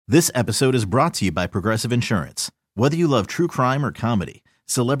This episode is brought to you by Progressive Insurance. Whether you love true crime or comedy,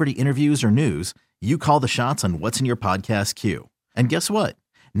 celebrity interviews or news, you call the shots on what's in your podcast queue. And guess what?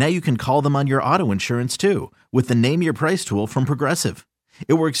 Now you can call them on your auto insurance too with the Name Your Price tool from Progressive.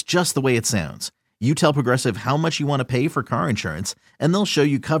 It works just the way it sounds. You tell Progressive how much you want to pay for car insurance, and they'll show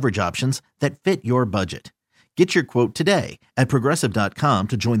you coverage options that fit your budget. Get your quote today at Progressive.com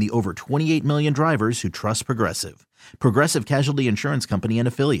to join the over 28 million drivers who trust Progressive. Progressive Casualty Insurance Company and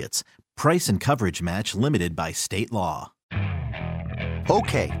Affiliates. Price and coverage match limited by state law.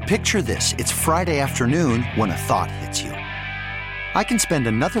 Okay, picture this. It's Friday afternoon when a thought hits you. I can spend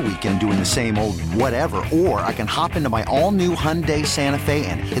another weekend doing the same old whatever, or I can hop into my all-new Hyundai Santa Fe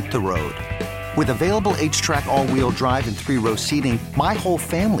and hit the road. With available H-Track all-wheel drive and 3-row seating, my whole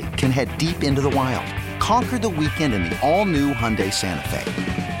family can head deep into the wild. Conquer the weekend in the all-new Hyundai Santa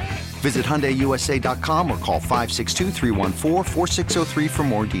Fe. Visit HyundaiUSA.com or call 562-314-4603 for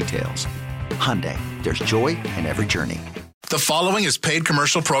more details. Hyundai, there's joy in every journey. The following is paid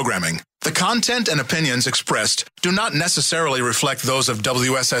commercial programming. The content and opinions expressed do not necessarily reflect those of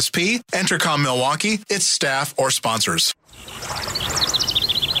WSSP, Entercom Milwaukee, its staff, or sponsors.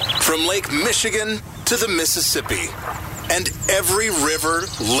 From Lake Michigan to the Mississippi and every river,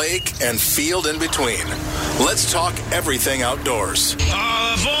 lake, and field in between, let's talk everything outdoors.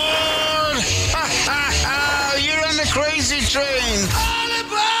 All aboard! Ha ha ha! You're on the crazy train! All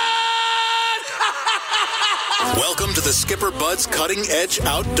aboard! Welcome to the Skipper Bud's Cutting Edge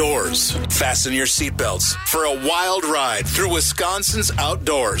Outdoors. Fasten your seatbelts for a wild ride through Wisconsin's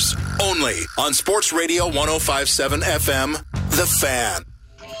outdoors. Only on Sports Radio 105.7 FM, The Fan.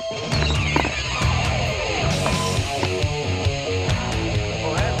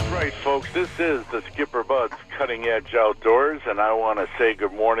 Folks, this is the Skipper Bud's Cutting Edge Outdoors, and I want to say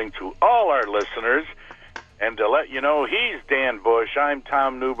good morning to all our listeners. And to let you know, he's Dan Bush, I'm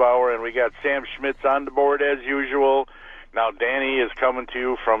Tom Neubauer, and we got Sam Schmitz on the board as usual. Now, Danny is coming to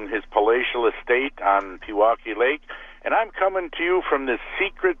you from his palatial estate on Pewaukee Lake, and I'm coming to you from this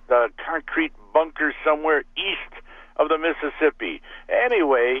secret concrete bunker somewhere east of the Mississippi.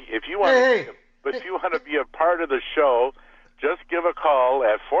 Anyway, if you want to be a part of the show, just give a call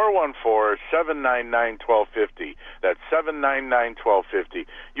at 414-799-1250. That's 799-1250.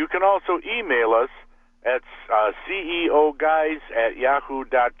 You can also email us at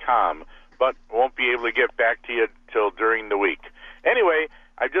ceoguys@yahoo.com, but won't be able to get back to you till during the week. Anyway,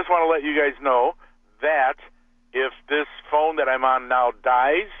 I just want to let you guys know that if this phone that I'm on now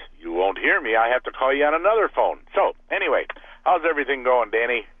dies, you won't hear me. I have to call you on another phone. So, anyway, how's everything going,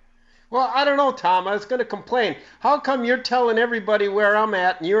 Danny? Well, I don't know, Tom. I was going to complain. How come you're telling everybody where I'm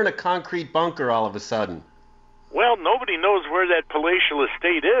at and you're in a concrete bunker all of a sudden? Well, nobody knows where that palatial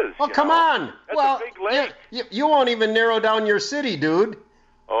estate is. Oh, come on. That's a big lake. You won't even narrow down your city, dude.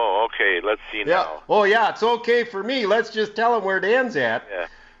 Oh, okay. Let's see now. Oh, yeah, it's okay for me. Let's just tell him where Dan's at. Yeah.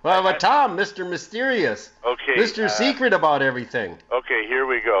 Well, but Tom, Mr. Mysterious. Okay. Mr. Secret about everything. Okay, here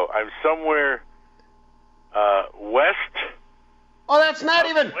we go. I'm somewhere west. Oh, that's not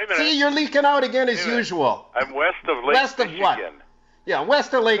even. See, you're leaking out again as usual. I'm west of Lake Michigan. West of what? Yeah,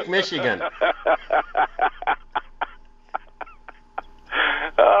 west of Lake Michigan.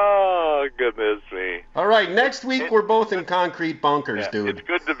 Oh, goodness me. All right, next week we're both in concrete bunkers, dude. It's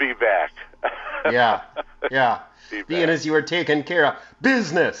good to be back. Yeah. Being as you were taking care of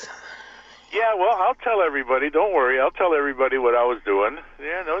business. Yeah, well, I'll tell everybody. Don't worry. I'll tell everybody what I was doing.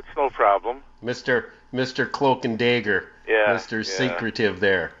 Yeah, no, it's no problem. Mr. Cloak and Dagger. Yeah. Mr. Secretive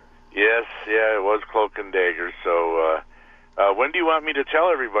there. Yes, yeah, it was Cloak and Dagger. So when do you want me to tell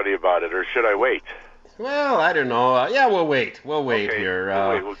everybody about it, or should I wait? Well, I don't know. Yeah, we'll wait. We'll wait here.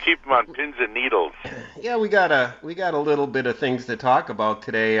 We'll keep them on pins and needles. Yeah, we got a little bit of things to talk about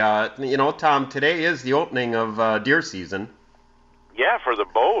today. Tom, today is the opening of deer season. Yeah, for the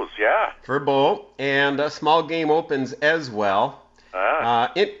bows, yeah. For bow, and a small game opens as well.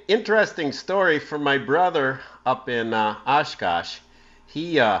 Interesting story from my brother up in Oshkosh.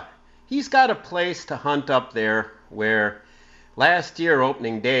 He's got a place to hunt up there where last year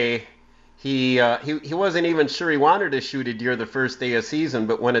opening day he wasn't even sure he wanted to shoot a deer the first day of season,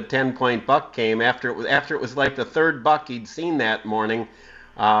 but when a 10-point buck came after it was like the third buck he'd seen that morning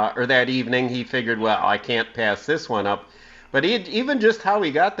or that evening, he figured, well, I can't pass this one up. But even just how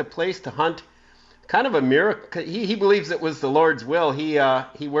he got the place to hunt, kind of a miracle. He believes it was the Lord's will. He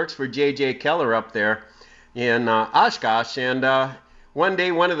works for J.J. Keller up there in Oshkosh, and one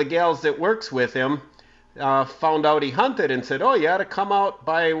day one of the gals that works with him found out he hunted and said, oh, you ought to come out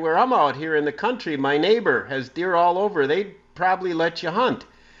by where I'm out here in the country. My neighbor has deer all over. They'd probably let you hunt.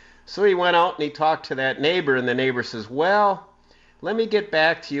 So he went out and he talked to that neighbor, and the neighbor says, well, let me get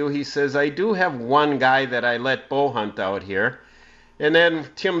back to you. He says, I do have one guy that I let bow hunt out here. And then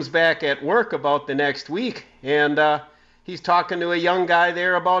Tim's back at work about the next week, and he's talking to a young guy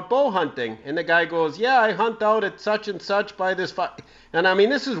there about bow hunting. And the guy goes, yeah, I hunt out at such and such by this. And I mean,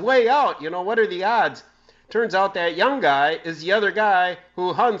 this is way out. What are the odds? Turns out that young guy is the other guy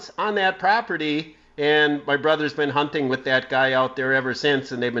who hunts on that property. And my brother's been hunting with that guy out there ever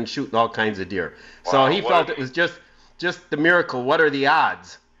since, and they've been shooting all kinds of deer. Wow, so he felt it was just the miracle. What are the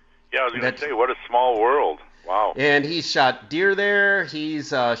odds? Yeah, I was going to say, what a small world. Wow. And he's shot deer there. He's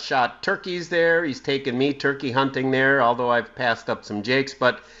shot turkeys there. He's taken me turkey hunting there, although I've passed up some jakes.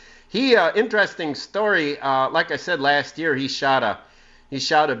 But interesting story. Like I said, last year he shot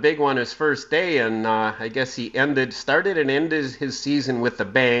a big one his first day, and I guess he started and ended his season with a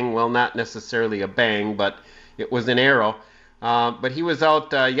bang. Well, not necessarily a bang, but it was an arrow. But he was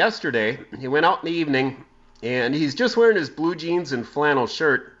out yesterday. He went out in the evening, and he's just wearing his blue jeans and flannel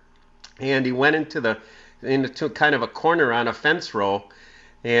shirt, and he went into kind of a corner on a fence row,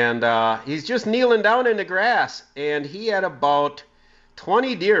 and he's just kneeling down in the grass, and he had about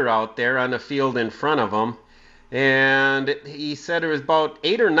 20 deer out there on the field in front of him, and he said it was about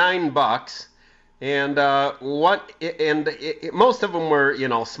 8 or 9 bucks, and most of them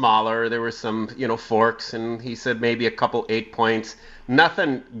were smaller. There were some forks, and he said maybe a couple 8 points,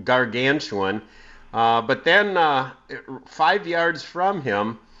 nothing gargantuan, but then 5 yards from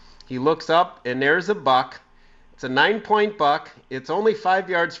him, he looks up, and there's a buck. It's a 9-point buck. It's only 5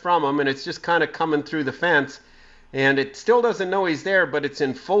 yards from him, and it's just kind of coming through the fence. And it still doesn't know he's there, but it's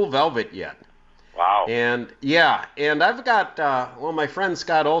in full velvet yet. Wow. And, yeah, and I've got, my friend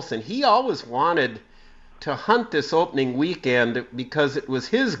Scott Olson, he always wanted to hunt this opening weekend because it was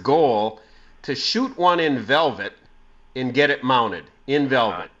his goal to shoot one in velvet and get it mounted in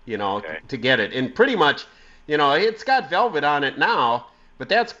velvet, to get it. And pretty much, it's got velvet on it now, but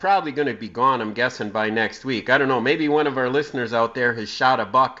that's probably going to be gone, I'm guessing, by next week. I don't know. Maybe one of our listeners out there has shot a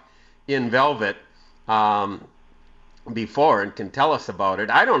buck in velvet before and can tell us about it.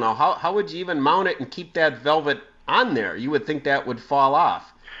 I don't know. How would you even mount it and keep that velvet on there? You would think that would fall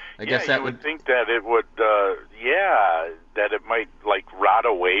off. I guess that would think that it would, that it might, rot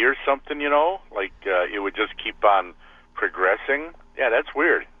away or something, it would just keep on progressing. Yeah, that's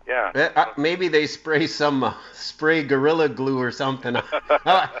weird. Yeah. Maybe they spray Gorilla Glue or something.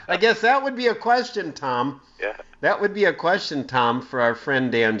 I guess that would be a question, Tom. Yeah. That would be a question, Tom, for our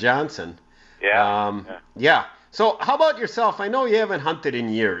friend Dan Johnson. Yeah. Yeah. So how about yourself? I know you haven't hunted in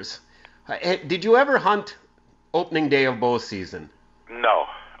years. Did you ever hunt opening day of bow season? No.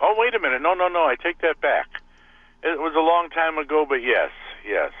 Oh, wait a minute. No. I take that back. It was a long time ago, but yes,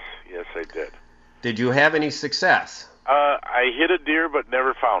 I did. Did you have any success? I hit a deer but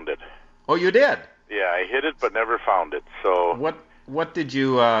never found it. Oh, you did? Yeah, I hit it but never found it. So what did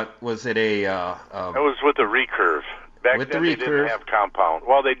you? Was it a? It was with a recurve. Back with then the they didn't have compound.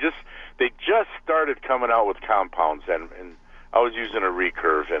 Well, they just started coming out with compounds, and I was using a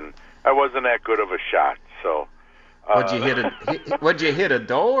recurve, and I wasn't that good of a shot. So. What'd you hit? What'd you hit? A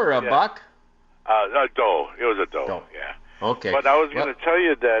doe or a buck? A doe. It was a doe. Yeah. Okay. But I was going to tell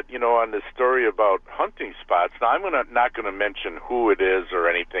you that, on this story about hunting spots, now I'm not going to mention who it is or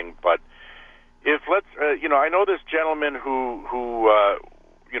anything, but if I know this gentleman who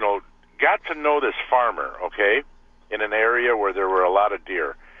got to know this farmer, okay, in an area where there were a lot of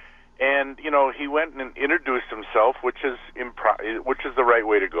deer. And, he went and introduced himself, which is the right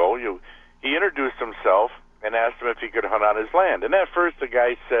way to go. He introduced himself and asked him if he could hunt on his land. And at first the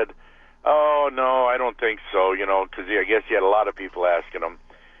guy said, oh, no, I don't think so, because I guess he had a lot of people asking him.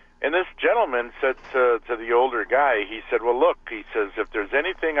 And this gentleman said to the older guy, he said, well, look, he says, if there's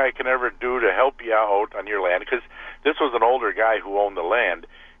anything I can ever do to help you out on your land, because this was an older guy who owned the land,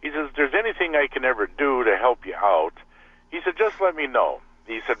 he says, if there's anything I can ever do to help you out, he said, just let me know.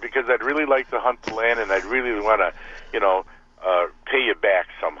 He said, because I'd really like to hunt the land and I'd really want to, pay you back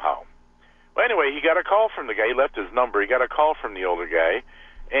somehow. Well, anyway, he got a call from the guy. He left his number. He got a call from the older guy.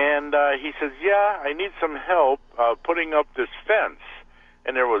 And he says, yeah, I need some help putting up this fence.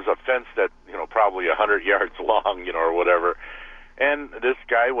 And there was a fence that, probably 100 yards long, or whatever. And this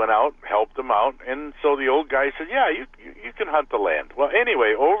guy went out, helped him out. And so the old guy said, yeah, you can hunt the land. Well,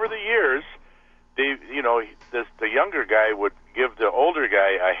 anyway, over the years, the younger guy would give the older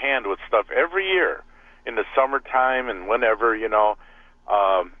guy a hand with stuff every year in the summertime and whenever,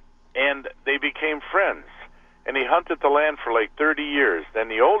 and they became friends. And he hunted the land for 30 years. Then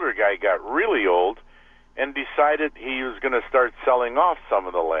the older guy got really old and decided he was going to start selling off some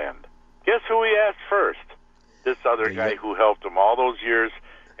of the land. Guess who he asked first? This other guy who helped him all those years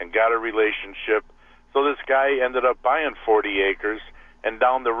and got a relationship. So this guy ended up buying 40 acres, and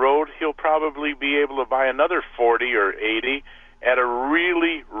down the road he'll probably be able to buy another 40 or 80 at a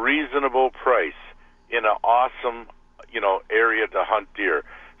really reasonable price in an awesome, area to hunt deer.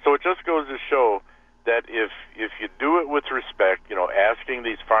 So it just goes to show that if you do it with respect, asking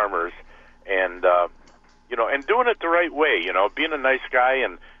these farmers and and doing it the right way, being a nice guy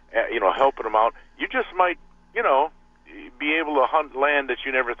and helping them out, you just might be able to hunt land that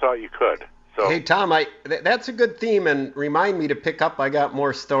you never thought you could. So, hey Tom, that's a good theme, and remind me to pick up. I got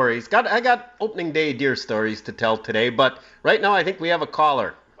more stories. I got opening day deer stories to tell today, but right now I think we have a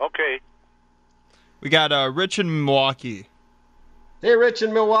caller. Okay. We got Rich in Milwaukee. Hey, Rich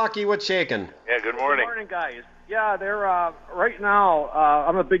in Milwaukee, what's shaking? Yeah, good morning. Good morning, guys. Yeah, they're right now.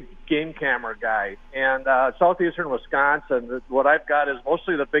 I'm a big game camera guy, and southeastern Wisconsin. What I've got is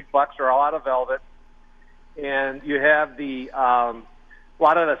mostly the big bucks are all out of velvet, and you have the a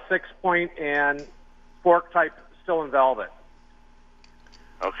lot of the 6-point and fork type still in velvet.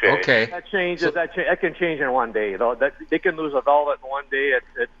 Okay. That changes. That can change in one day. Though that they can lose a velvet in one day.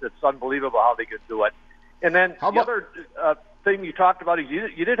 It's unbelievable how they can do it. And then other thing you talked about is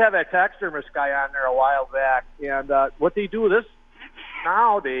you did have that taxidermist guy on there a while back, and what they do this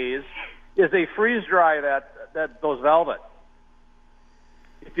nowadays is they freeze dry those velvet.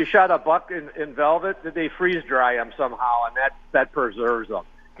 If you shot a buck in velvet, they freeze dry them somehow, and that preserves them.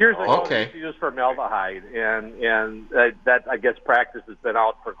 Years ago, they used to use formaldehyde, and that I guess practice has been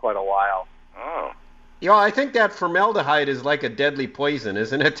out for quite a while. Oh. I think that formaldehyde is like a deadly poison,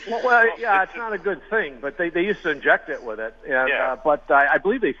 isn't it? Well, yeah, it's not a good thing, but they used to inject it with it, and but I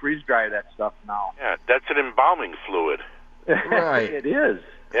believe they freeze dry that stuff now. Yeah, that's an embalming fluid. Right. It is.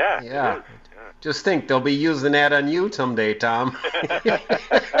 Yeah. It is. Yeah. Just think, they'll be using that on you someday, Tom.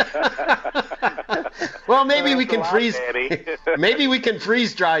 Well, maybe we can freeze. Maybe we can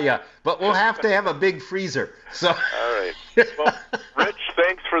freeze dry you, but we'll have to have a big freezer. So. All right. Well, Rich,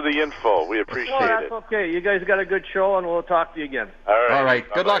 thanks for the info. We appreciate it. That's okay. You guys got a good show, and we'll talk to you again. All right.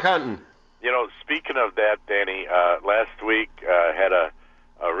 Good luck hunting. Speaking of that, Danny, last week had a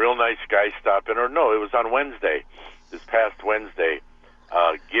real nice guy stop in. Or no, it was on Wednesday, this past Wednesday.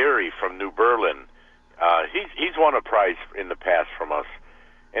 Gary from New Berlin. He's won a prize in the past from us.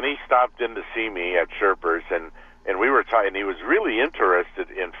 And he stopped in to see me at Sherpers, and we were talking. He was really interested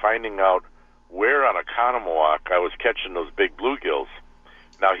in finding out where on Oconomowoc I was catching those big bluegills.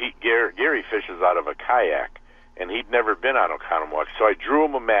 Now, Gary fishes out of a kayak, and he'd never been on Oconomowoc, so I drew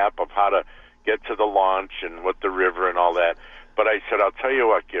him a map of how to get to the launch and what the river and all that. But I said, I'll tell you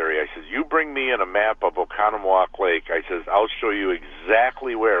what, Gary. I said, you bring me in a map of Oconomowoc Lake. I says, I'll show you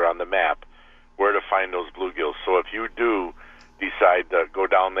exactly where on the map where to find those bluegills. So if you do decide to go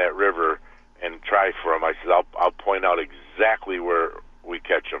down that river and try for them, I said, I'll point out exactly where we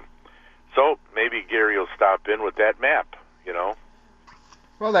catch them. So maybe Gary will stop in with that map,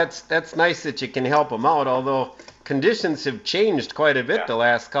 Well, that's nice that you can help them out, although conditions have changed quite a bit the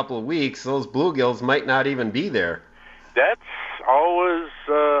last couple of weeks. Those bluegills might not even be there. That's always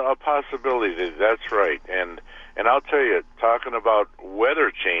a possibility. That's right. And I'll tell you, talking about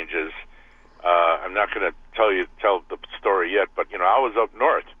weather changes, I'm not going to tell the story yet, but I was up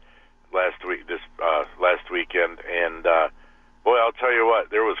north last weekend, and boy, I'll tell you what,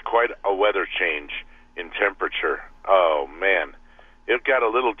 there was quite a weather change in temperature. Oh man, it got a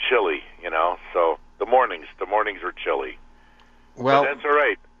little chilly, So the mornings were chilly. Well, but that's all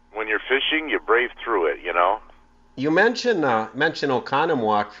right. When you're fishing, you brave through it, You mentioned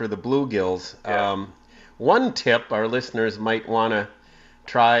Oconomowoc for the bluegills. Yeah. One tip our listeners might want to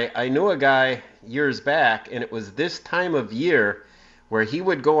try. I knew a guy years back, and it was this time of year where he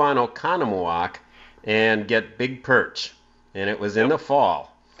would go on Oconomowoc and get big perch, and it was in the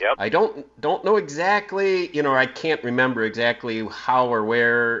fall. Yep. I don't know exactly, I can't remember exactly how or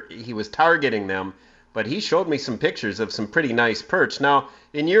where he was targeting them, but he showed me some pictures of some pretty nice perch. Now,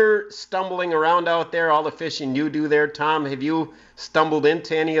 in your stumbling around out there, all the fishing you do there, Tom, have you stumbled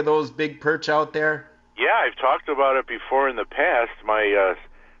into any of those big perch out there? Yeah, I've talked about it before in the past. My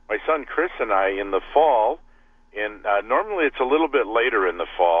son Chris and I, in the fall, and normally it's a little bit later in the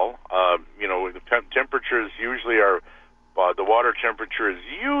fall. The temperatures usually are, the water temperature is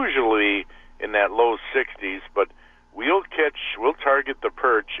usually in that low 60s, but we'll target the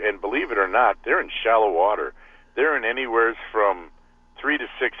perch, and believe it or not, they're in shallow water. They're in anywhere from 3 to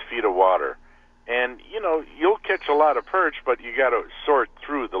 6 feet of water. And, you'll catch a lot of perch, but you got to sort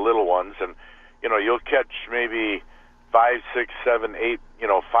through the little ones, and, you'll catch maybe 5, 6, 7, 8,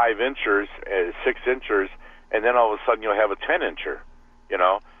 5 inchers, 6 inchers, and then all of a sudden you'll have a 10-incher,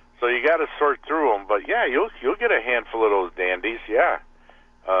 So you got to sort through them. But, yeah, you'll get a handful of those dandies, yeah.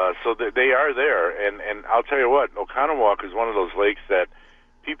 So they are there, and I'll tell you what, Oconomowoc is one of those lakes that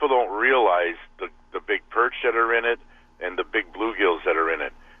people don't realize the big perch that are in it and the big bluegills that are in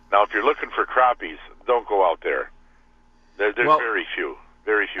it. Now, if you're looking for crappies, don't go out there. There's very few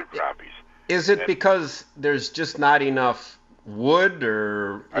crappies. Is it because there's just not enough wood,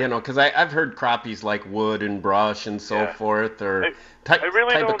 or because I've heard crappies like wood and brush and so forth, or I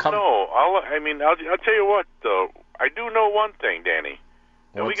really don't know. I'll tell you what, though. I do know one thing, Danny.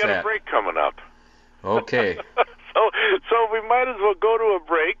 And we got a break coming up. Okay. so we might as well go to a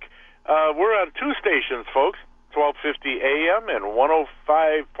break. We're on two stations, folks, 1250 AM and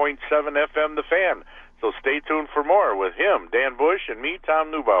 105.7 FM, The Fan. So stay tuned for more with him, Dan Bush, and me,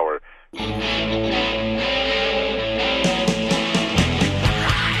 Tom Neubauer.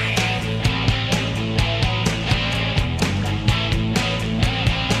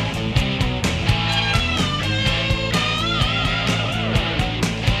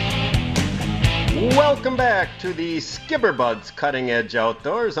 Welcome back to the Skibberbuds Cutting Edge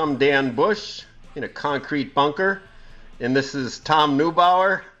Outdoors. I'm Dan Bush in a concrete bunker, and this is Tom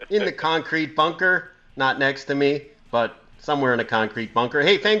Neubauer in the concrete bunker, not next to me, but somewhere in a concrete bunker.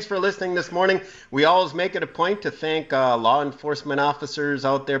 Hey, thanks for listening this morning. We always make it a point to thank law enforcement officers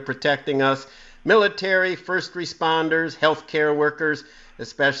out there protecting us, military, first responders, healthcare workers,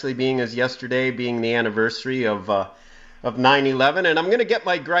 especially being yesterday being the anniversary of 9/11, and I'm going to get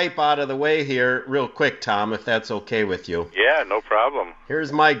my gripe out of the way here real quick, Tom, if that's okay with you. Yeah, no problem.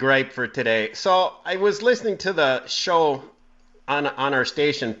 Here's my gripe for today. So I was listening to the show on our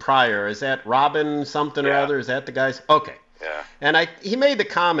station prior. Is that Robin something or other? Is that the guy's? Okay. Yeah. And he made the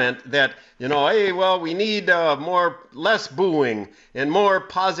comment that, hey, well, we need less booing and more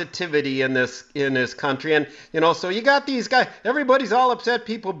positivity in this country. And, so you got these guys, everybody's all upset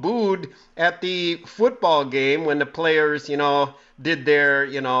people booed at the football game when the players, did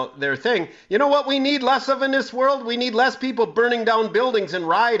their thing. You know what we need less of in this world? We need less people burning down buildings and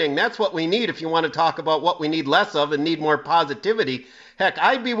rioting. That's what we need if you want to talk about what we need less of and need more positivity. Heck,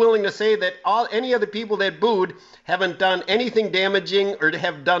 I'd be willing to say that any of the people that booed haven't done anything damaging or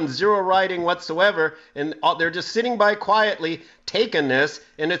have done zero rioting whatsoever, and they're just sitting by quietly taking this,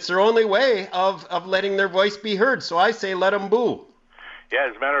 and it's their only way of letting their voice be heard. So I say let them boo. Yeah,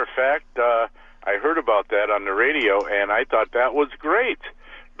 as a matter of fact, I heard about that on the radio, and I thought that was great.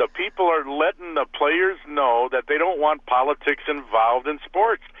 The people are letting the players know that they don't want politics involved in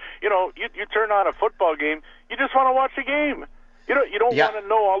sports. You turn on a football game, you just want to watch the game. You don't want to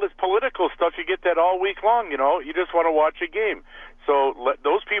know all this political stuff. You get that all week long, You just want to watch a game. So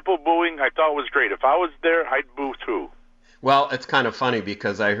those people booing, I thought was great. If I was there, I'd boo too. Well, it's kind of funny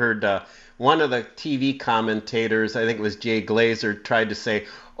because I heard one of the TV commentators, I think it was Jay Glazer, tried to say,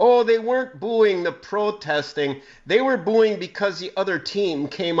 they weren't booing the protesting. They were booing because the other team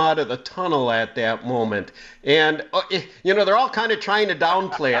came out of the tunnel at that moment. And, they're all kind of trying to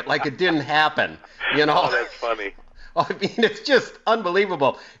downplay it like it didn't happen, Oh, that's funny. I mean, it's just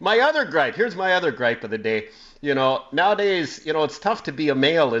unbelievable. Here's my other gripe of the day. Nowadays, it's tough to be a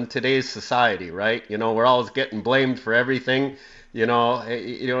male in today's society, right? We're always getting blamed for everything.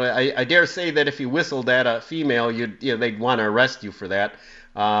 I dare say that if you whistled at a female, they'd want to arrest you for that.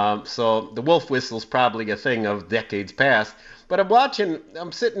 So the wolf whistle's probably a thing of decades past. But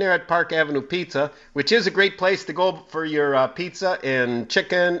I'm sitting there at Park Avenue Pizza, which is a great place to go for your pizza and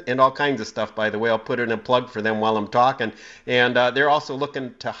chicken and all kinds of stuff, by the way. I'll put in a plug for them while I'm talking. And they're also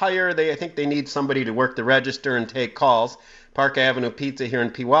looking to hire. I think they need somebody to work the register and take calls. Park Avenue Pizza here in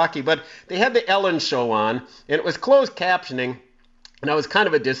Pewaukee. But they had the Ellen Show on, and it was closed captioning. And I was kind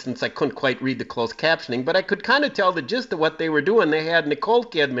of a distance. I couldn't quite read the closed captioning, but I could kind of tell the gist of what they were doing. They had Nicole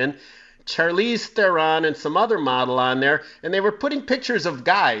Kidman, Charlize Theron, and some other model on there, and they were putting pictures of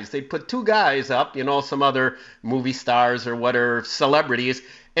guys. They put two guys up, some other movie stars or whatever, celebrities,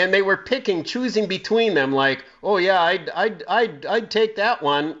 and they were choosing between them, like, oh yeah, I'd take that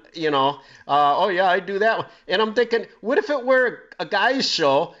one, oh yeah, I'd do that one. And I'm thinking, what if it were a guy's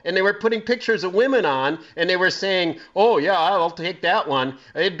show and they were putting pictures of women on and they were saying, oh yeah, I'll take that one?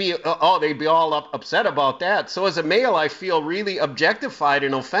 They'd be all upset about that. So as a male, I feel really objectified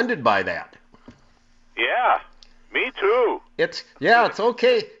and offended by that. Yeah. Me too. It's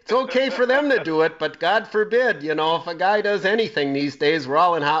okay. It's okay for them to do it, but God forbid, if a guy does anything these days, we're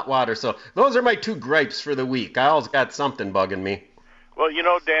all in hot water. So those are my two gripes for the week. I always got something bugging me. Well,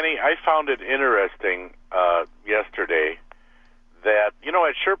 Danny, I found it interesting yesterday that,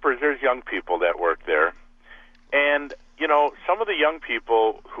 at Sherpers, there's young people that work there. And, some of the young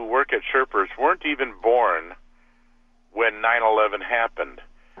people who work at Sherpers weren't even born when 9/11 happened.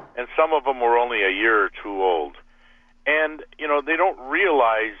 And some of them were only a year or two old. And, you know, they don't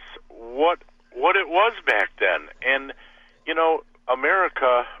realize what it was back then. And, you know,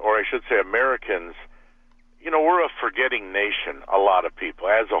 America, or I should say Americans, you know, we're a forgetting nation, a lot of people,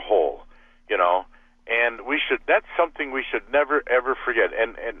 as a whole, you know. And that's something we should never, ever forget.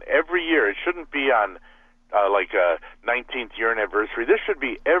 And every year, it shouldn't be on like a 19th year anniversary. This should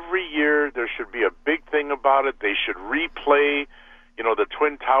be every year. There should be a big thing about it. They should replay, you know, the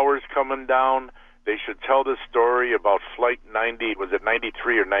Twin Towers coming down. They should tell the story about Flight 90. Was it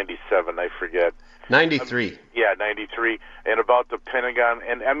 93 or 97? I forget. 93. Yeah, 93. And about the Pentagon.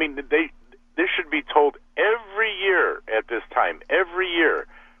 And, I mean, this should be told every year at this time. Every year.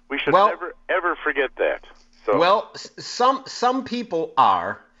 We should never, ever forget that. So. Well, some people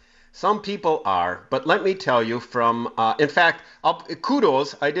are. Some people are. But let me tell you from, in fact,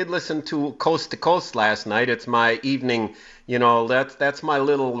 kudos. I did listen to Coast to Coast last night. It's my evening, you know, that's my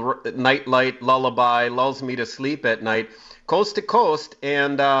little nightlight lullaby, lulls me to sleep at night. Coast to Coast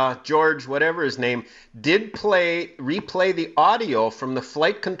and George, whatever his name, did replay the audio from the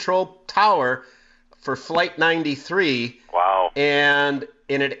flight control tower for Flight 93. Wow. And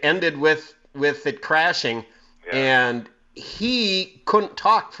it ended with it crashing. Yeah. And he couldn't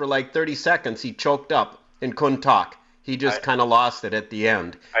talk for like 30 seconds. He choked up and couldn't talk. He just kind of lost it at the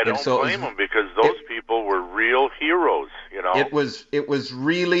end. I don't blame him, because those people were real heroes, you know. It was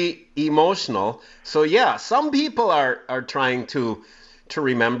really emotional. So yeah, some people are trying to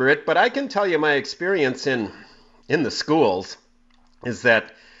remember it, but I can tell you my experience in the schools is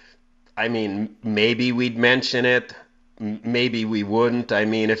that, I mean, maybe we'd mention it, maybe we wouldn't. I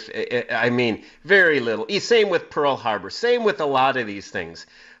mean, very little. Same with Pearl Harbor. Same with a lot of these things.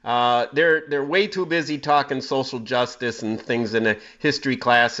 They're way too busy talking social justice and things in the history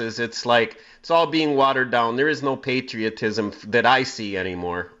classes. It's like it's all being watered down. There is no patriotism that I see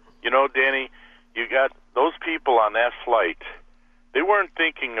anymore. You know, Danny, you got those people on that flight. They weren't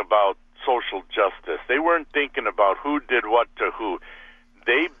thinking about social justice. They weren't thinking about who did what to who.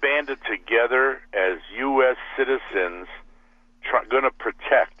 They banded together as U.S. citizens going to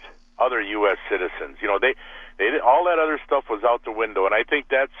protect other U.S. citizens. You know, they all that other stuff was out the window, and I think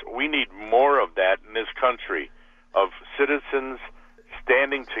we need more of that in this country, of citizens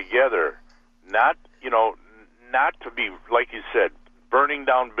standing together, not to be, like you said, burning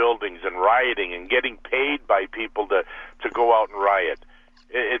down buildings and rioting and getting paid by people to go out and riot.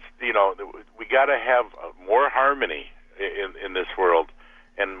 It's, you know, we got to have more harmony in this world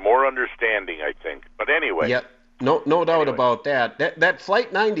and more understanding, I think. But anyway. Yeah. No doubt about that. That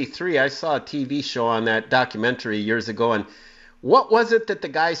Flight 93, I saw a TV show on that documentary years ago, and what was it that the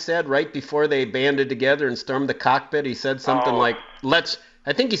guy said right before they banded together and stormed the cockpit? He said something like,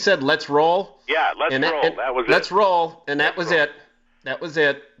 I think he said, let's roll. Yeah, let's roll. That was it. Let's roll, and that was it. That was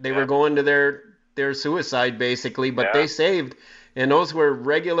it. They were going to their suicide, basically, but they saved, and those were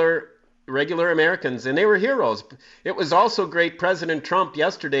regular Americans, and they were heroes. It was also great. President Trump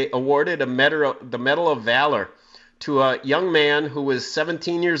yesterday awarded the Medal of Valor to a young man who was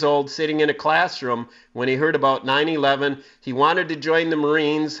 17 years old sitting in a classroom when he heard about 9/11. He wanted to join the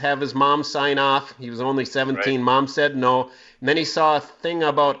Marines, have his mom sign off. He was only 17. Right. Mom said no. And then he saw a thing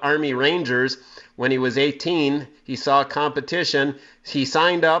about Army Rangers. When he was 18, he saw a competition. He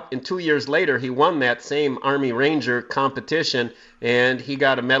signed up, and 2 years later, he won that same Army Ranger competition, and he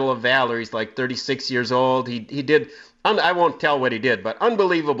got a Medal of Valor. He's like 36 years old. He did... I won't tell what he did, but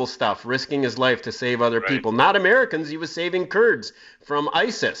unbelievable stuff, risking his life to save other people. Not Americans. He was saving Kurds from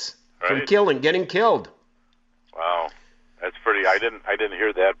ISIS, from getting killed. Wow, that's pretty. I didn't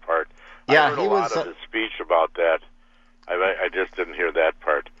hear that part. Yeah, I heard a lot of his speech about that. I just didn't hear that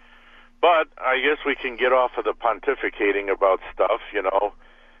part. But I guess we can get off of the pontificating about stuff. You know,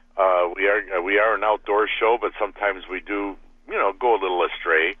 we are an outdoor show, but sometimes we do, you know, go a little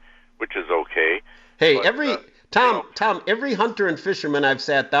astray, which is okay. Hey, Tom, every hunter and fisherman I've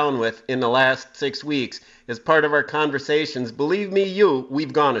sat down with in the last 6 weeks, as part of our conversations, believe me,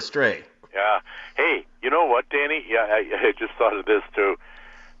 we've gone astray. Yeah. Hey, you know what, Danny? Yeah, I just thought of this, too.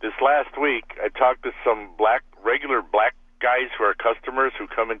 This last week, I talked to some regular black guys who are customers who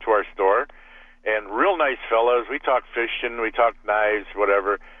come into our store, and real nice fellows. We talk fishing, we talk knives,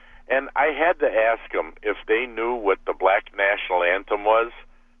 whatever. And I had to ask them if they knew what the black national anthem was.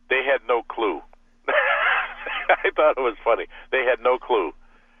 They had no clue. I thought it was funny. They had no clue.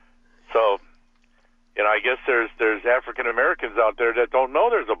 So, you know, I guess there's African Americans out there that don't know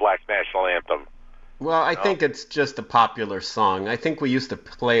there's a black national anthem. Well, I think it's just a popular song. I think we used to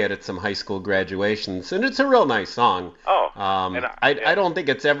play it at some high school graduations, and it's a real nice song. Oh. I don't think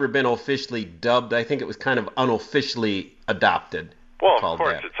it's ever been officially dubbed. I think it was kind of unofficially adopted. Well, of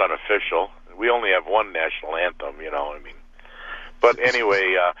course it's unofficial. we only have one national anthem, I mean. But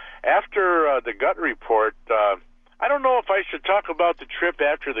anyway, after the gut report, I don't know if I should talk about the trip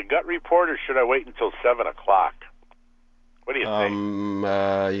after the gut report, or should I wait until 7 o'clock? What do you think?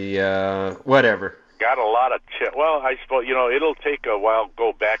 Yeah, whatever. Got a lot of well, I suppose, it'll take a while,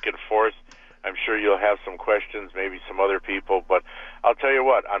 go back and forth. I'm sure you'll have some questions, maybe some other people. But I'll tell you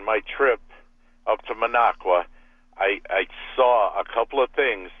what, on my trip up to Minocqua, I saw a couple of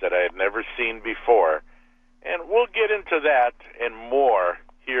things that I had never seen before. And we'll get into that and more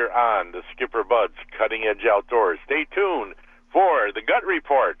here on the Skipper Bud's Cutting Edge Outdoors. Stay tuned for the Gut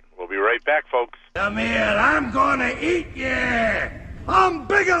Report. We'll be right back, folks. Come here, I'm gonna eat you. I'm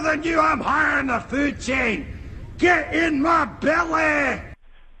bigger than you. I'm higher in the food chain. Get in my belly.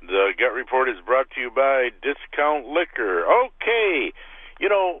 The Gut Report is brought to you by Discount Liquor. Okay.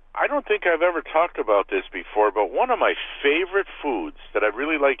 I don't think I've ever talked about this before, but one of my favorite foods that I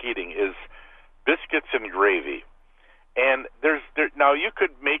really like eating is biscuits and gravy. And now you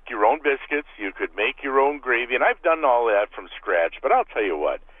could make your own biscuits, you could make your own gravy, and I've done all that from scratch, but I'll tell you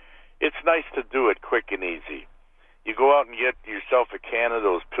what, it's nice to do it quick and easy. You go out and get yourself a can of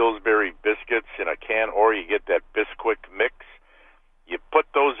those Pillsbury biscuits in a can, or you get that Bisquick mix. You put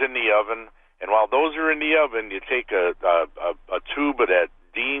those in the oven, and while those are in the oven, you take a tube of that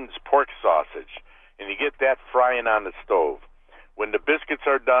Dean's pork sausage, and you get that frying on the stove. When the biscuits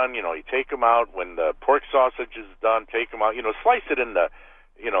are done, you take them out. When the pork sausage is done, take them out. Slice it into,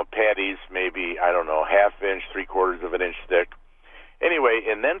 patties, maybe, I don't know, 1/2 inch, 3/4 of an inch thick. Anyway,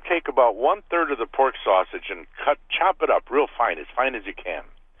 and then take about 1/3 of the pork sausage and chop it up real fine as you can.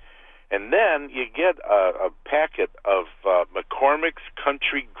 And then you get a packet of McCormick's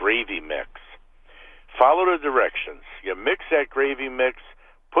Country Gravy Mix. Follow the directions. You mix that gravy mix,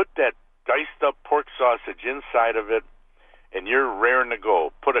 put that diced up pork sausage inside of it, and you're raring to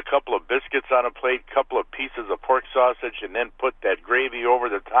go. Put a couple of biscuits on a plate, couple of pieces of pork sausage, and then put that gravy over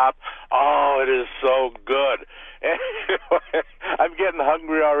the top. Oh, it is so good. I'm getting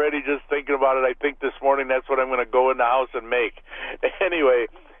hungry already just thinking about it. I think this morning that's what I'm going to go in the house and make. Anyway,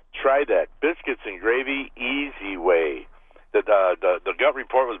 try that. Biscuits and gravy, easy way. The Gut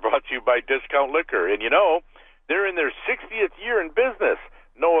Report was brought to you by Discount Liquor. And they're in their 60th year in business.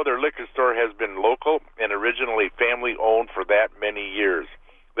 No other liquor store has been local and originally family-owned for that many years.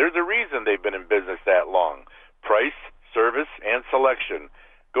 There's a reason they've been in business that long. Price, service, and selection.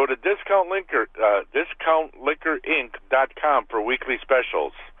 Go to discountliquorinc.com for weekly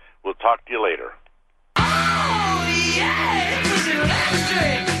specials. We'll talk to you later. Oh, yeah, it was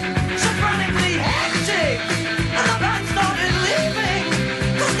electric, sonically hectic, and the band started leaving,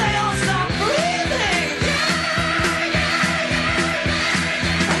 'cause they all stopped breathing.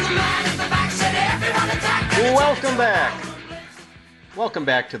 And the man at the back said everyone attack. Welcome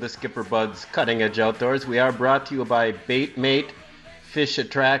back to the Skipper Bud's Cutting Edge Outdoors. We are brought to you by Bait Mate, Fish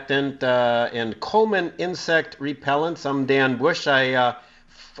Attractant, and Coleman Insect Repellents. I'm Dan Bush.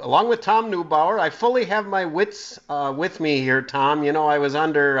 Along with Tom Neubauer, I fully have my wits with me here, Tom. I was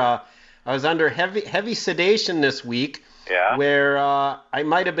under heavy sedation this week. Yeah. Where I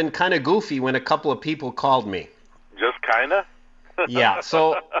might have been kind of goofy when a couple of people called me. Just kind of? Yeah.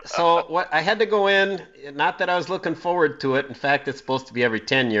 So what I had to go in. Not that I was looking forward to it. In fact, it's supposed to be every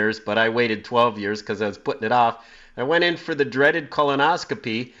 10 years, but I waited 12 years because I was putting it off. I went in for the dreaded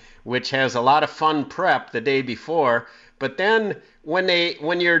colonoscopy, which has a lot of fun prep the day before. But then when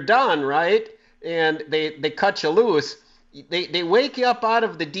you're done, right, and they cut you loose, they wake you up out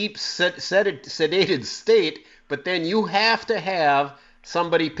of the deep sedated state, but then you have to have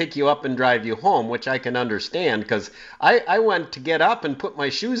somebody pick you up and drive you home, which I can understand, because I went to get up and put my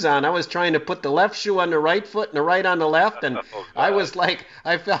shoes on. I was trying to put the left shoe on the right foot and the right on the left, and I was like,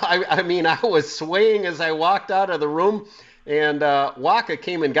 I was swaying as I walked out of the room, and Waka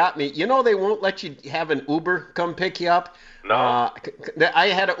came and got me. They won't let you have an Uber come pick you up. No. I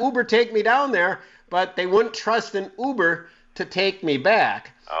had an Uber take me down there, but they wouldn't trust an Uber to take me back.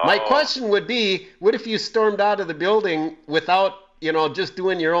 Oh. My question would be, what if you stormed out of the building without just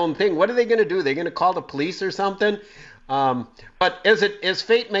doing your own thing? What are they going to do? They're going to call the police or something? But as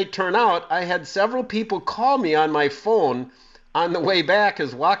fate may turn out, I had several people call me on my phone on the way back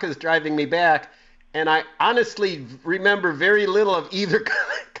as Waka's driving me back, and I honestly remember very little of either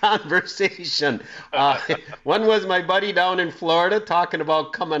conversation. One was my buddy down in Florida talking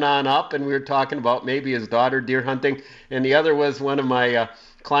about coming on up, and we were talking about maybe his daughter deer hunting, and the other was one of my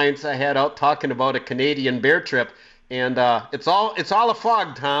clients I had out talking about a Canadian bear trip. And it's all a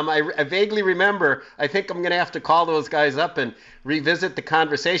fog, Tom. I vaguely remember. I think I'm going to have to call those guys up and revisit the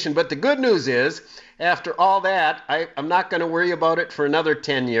conversation. But the good news is, after all that, I'm not going to worry about it for another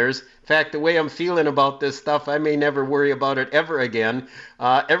 10 years. In fact, the way I'm feeling about this stuff, I may never worry about it ever again.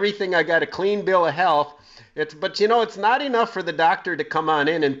 Everything, I got a clean bill of health. But it's not enough for the doctor to come on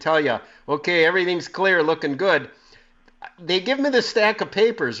in and tell you, okay, everything's clear, looking good. They give me the stack of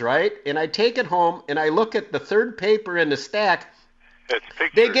papers, right? And I take it home and I look at the third paper in the stack.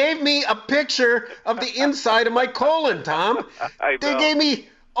 They gave me a picture of the inside of my colon, Tom. They gave me,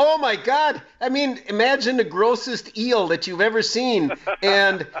 oh my God. I mean, imagine the grossest eel that you've ever seen.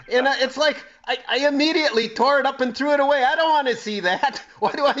 And it's like, I immediately tore it up and threw it away. I don't want to see that.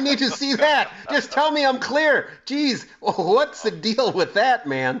 Why do I need to see that? Just tell me I'm clear. Jeez, what's the deal with that,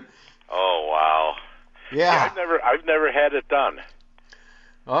 man? Oh, wow. Yeah. I've never had it done.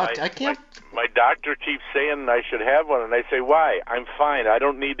 Oh, I can't. My doctor keeps saying I should have one, and I say, why? I'm fine. I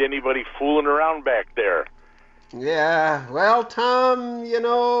don't need anybody fooling around back there. Yeah. Well, Tom,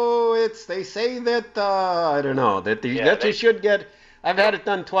 they say that I don't know that you should get. I've had it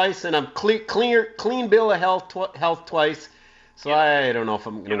done twice, and I'm clean bill of health twice. So I don't know if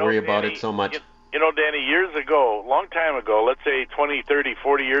I'm going to worry about it so much. Danny, years ago, long time ago, let's say 20, 30,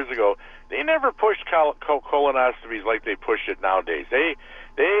 40 years ago, they never pushed colonoscopies like they push it nowadays. They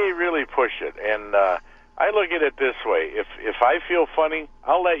really push it, and I look at it this way: if I feel funny,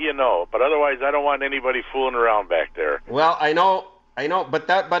 I'll let you know. But otherwise, I don't want anybody fooling around back there. Well, I know, but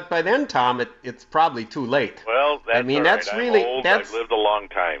by then, Tom, it's probably too late. Well, that's that's right. really I'm old. I've lived a long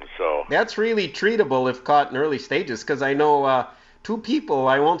time, so that's really treatable if caught in early stages. Because I know two people,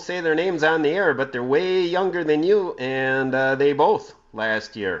 I won't say their names on the air, but they're way younger than you, and they both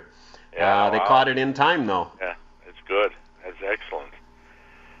last year. Yeah, they caught it in time, though. Yeah, it's good. That's excellent.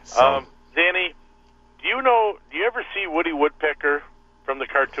 So. Danny, do you ever see Woody Woodpecker from the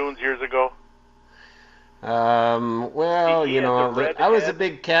cartoons years ago? Well, I was a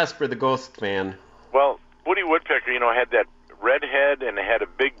big Casper the Ghost fan. Well, Woody Woodpecker, had that red head and it had a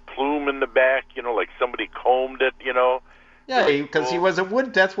big plume in the back, like somebody combed it, Yeah, because he was a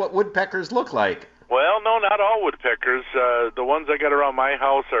that's what woodpeckers look like. Well, no, not all woodpeckers. The ones I got around my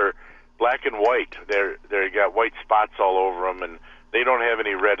house are black and white. They got white spots all over them, and they don't have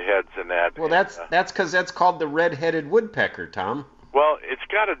any red heads in that. Well, that's because that's called the red-headed woodpecker, Tom. Well, it's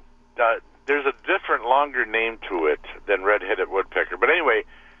got there's a different, longer name to it than red-headed woodpecker. But anyway,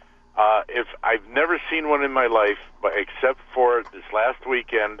 if I've never seen one in my life, but except for this last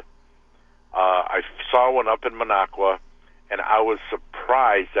weekend, I saw one up in Minocqua, and I was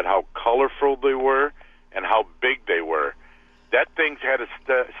surprised at how colorful they were and how big they were. That thing had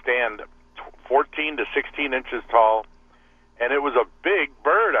to stand 14 to 16 inches tall, and it was a big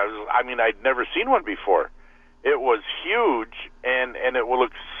bird. I'd never seen one before. It was huge, and it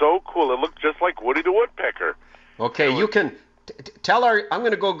looked so cool. It looked just like Woody the Woodpecker. Okay, you can tell I'm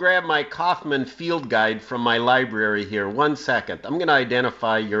going to go grab my Kaufman Field Guide from my library here. 1 second. I'm going to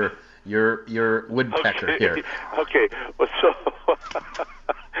identify your woodpecker here. Okay.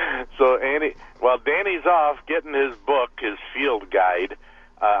 So Annie, while Danny's off getting his book, his field guide,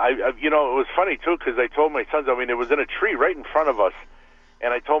 it was funny too because I told my sons. It was in a tree right in front of us,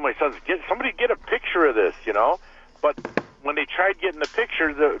 and I told my sons, somebody get a picture of this, But when they tried getting the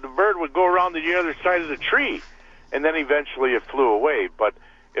picture, the bird would go around the other side of the tree, and then eventually it flew away. But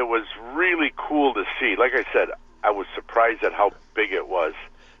it was really cool to see. Like I said, I was surprised at how big it was.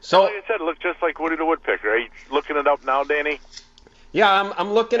 So, like I said, it looked just like Woody the Woodpecker. Are you looking it up now, Danny? Yeah,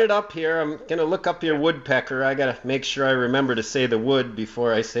 I'm looking it up here. I'm going to look up your woodpecker. I got to make sure I remember to say the wood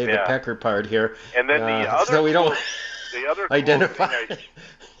before I say the pecker part here. And then the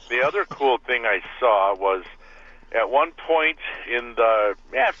other cool thing I saw was at one point in the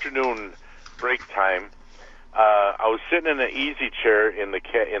afternoon break time, I was sitting in an easy chair in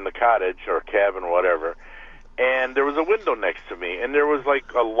the cottage or cabin, whatever, and there was a window next to me, and there was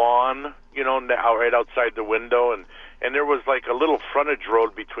like a lawn, right outside the window, and there was like a little frontage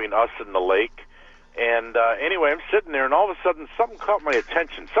road between us and the lake. And anyway, I'm sitting there, and all of a sudden something caught my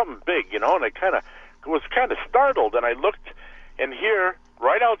attention, something big, and I was kind of startled, and I looked, and here,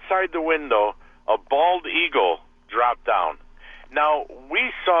 right outside the window, a bald eagle dropped down. Now,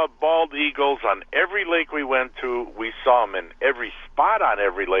 we saw bald eagles on every lake we went to. We saw them in every spot on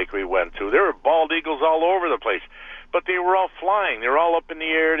every lake we went to. There were bald eagles all over the place. But they were all flying. They were all up in the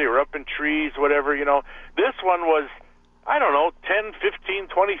air. They were up in trees, whatever, This one was, 10, 15,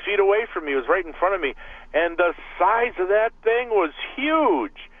 20 feet away from me. It was right in front of me. And the size of that thing was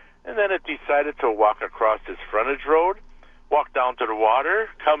huge. And then it decided to walk across this frontage road, walk down to the water,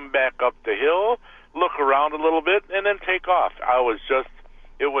 come back up the hill, look around a little bit, and then take off.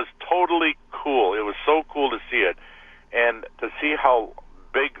 It was totally cool. It was so cool to see it, and to see how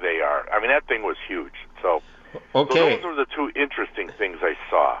big they are. I mean, that thing was huge. So, okay. So those were the two interesting things I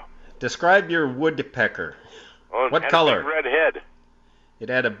saw. Describe your woodpecker. Oh, it what had color? A big red head. It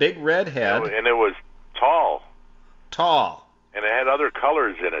had a big red head. And it was tall. Tall. And it had other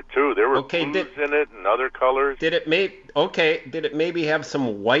colors in it too. There were blues in it and other colors. Did it maybe have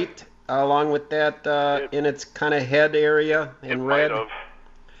some white along with that in its kind of head area in red? Might have.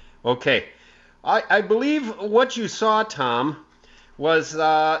 Okay. I believe what you saw, Tom, was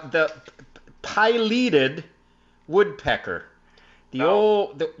the pileated woodpecker.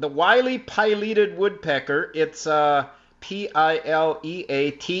 The wily pileated woodpecker. It's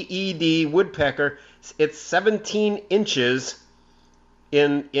Pileated woodpecker. It's 17 inches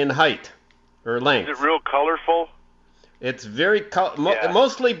in height or length. Is it real colorful? It's very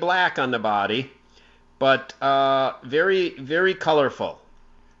mostly black on the body, but very, very colorful.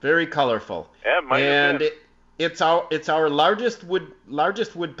 Very colorful. Yeah, it might have been. It's our largest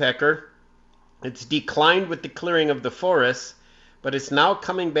woodpecker. It's declined with the clearing of the forests, but it's now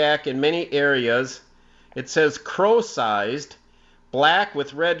coming back in many areas. It says crow-sized, black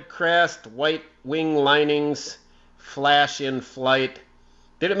with red crest, white wing linings, flash in flight.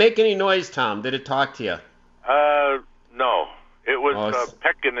 Did it make any noise, Tom? Did it talk to you? No. It was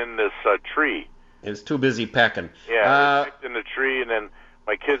pecking in this tree. It was too busy pecking. Yeah, it pecked in the tree, and then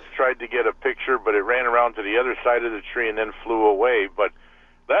my kids tried to get a picture, but it ran around to the other side of the tree and then flew away. But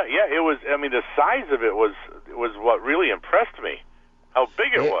it was. I mean, the size of it was what really impressed me. How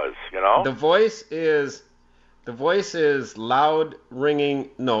big it was, you know. The voice is loud, ringing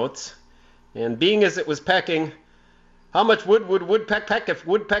notes, and being as it was pecking, how much wood would woodpeck peck if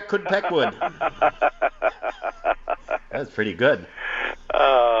woodpeck could peck wood? That's pretty good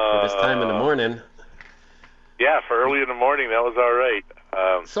for this time in the morning. Yeah, for early in the morning, that was all right.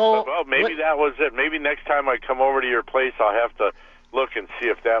 Maybe that was it. Maybe next time I come over to your place, I'll have to look and see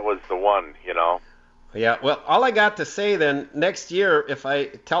if that was the one, you know. Yeah, well, all I got to say then, next year, if I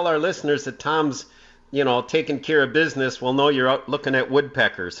tell our listeners that Tom's, taking care of business, we'll know you're out looking at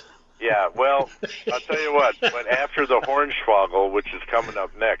woodpeckers. Yeah, well, I'll tell you what, but after the Hornswoggle, which is coming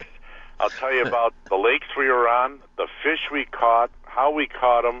up next, I'll tell you about the lakes we were on, the fish we caught, how we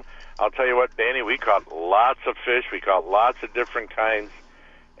caught them. I'll tell you what, Danny, we caught lots of fish. We caught lots of different kinds.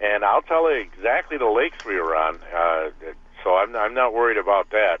 And I'll tell you exactly the lakes we were on. So I'm not worried about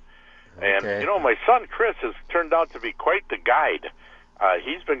that. Okay. And, my son Chris has turned out to be quite the guide.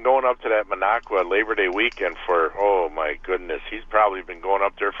 He's been going up to that Minocqua Labor Day weekend for, oh, my goodness, he's probably been going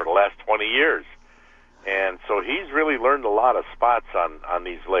up there for the last 20 years. And so he's really learned a lot of spots on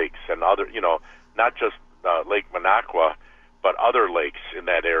these lakes and other, not just Lake Minocqua, but other lakes in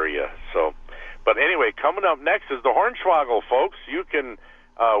that area. So, but anyway, coming up next is the Hornswoggle, folks. You can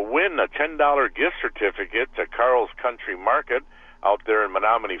win a $10 gift certificate to Carl's Country Market out there in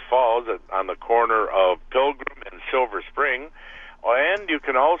Menominee Falls on the corner of Pilgrim and Silver Spring. And you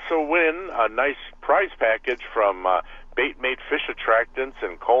can also win a nice prize package from Bait Mate Fish Attractants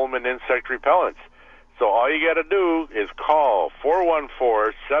and Coleman Insect Repellents. So all you got to do is call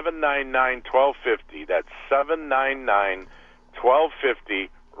 414-799-1250. That's 799-1250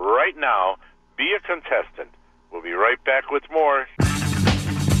 right now. Be a contestant. We'll be right back with more.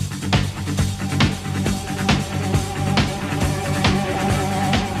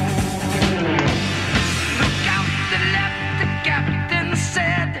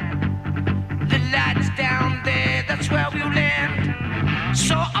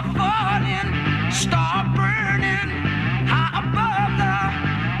 So I'm falling, start burning high above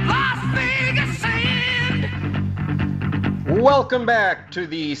the Las Vegas sand. Welcome back to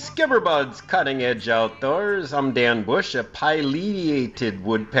the Skipperbuds Cutting Edge Outdoors. I'm Dan Bush, a pileated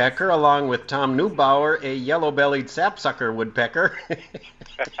woodpecker, along with Tom Neubauer, a yellow-bellied sapsucker woodpecker. I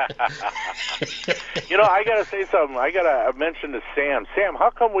got to say something. I got to mention to Sam. Sam, how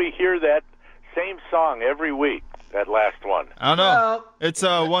come we hear that same song every week? That last one. I don't know. Well, it's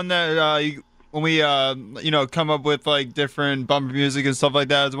one that when we come up with like different bumper music and stuff like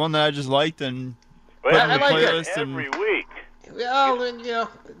that, it's one that I just liked and put on the playlist every week. Well,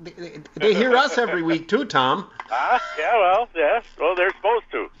 they hear us every week too, Tom. Well, they're supposed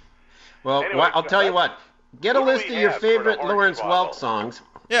to. Well, anyway, I'll tell you what. Get a list of your favorite Lawrence Welk songs.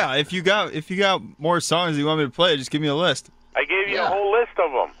 Yeah, if you got more songs you want me to play, just give me a list. I gave you a whole list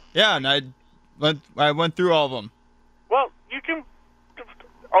of them. Yeah, and I went through all of them. Well, you can.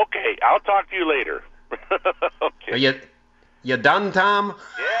 Okay, I'll talk to you later. Okay. Are you done, Tom?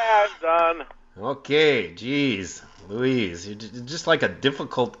 Yeah, I'm done. Okay, geez, Louise, you're just like a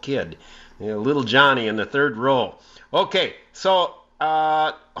difficult kid. Yeah, little Johnny in the third row. Okay, so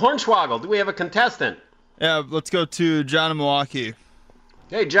Hornswoggle, do we have a contestant? Yeah, let's go to John in Milwaukee.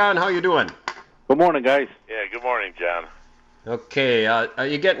 Hey, John, how you doing? Good morning, guys. Yeah, good morning, John. Okay, are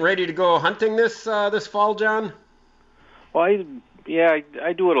you getting ready to go hunting this fall, John? Well, I do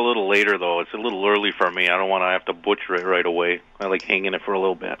it a little later, though. It's a little early for me. I don't want to have to butcher it right away. I like hanging it for a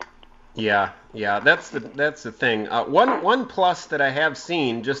little bit. Yeah, that's the thing. One plus that I have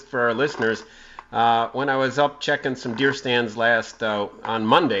seen, just for our listeners, when I was up checking some deer stands on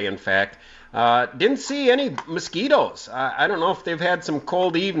Monday, in fact, didn't see any mosquitoes. I don't know if they've had some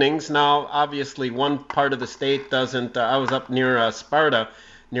cold evenings. Now, obviously, one part of the state doesn't. I was up near Sparta,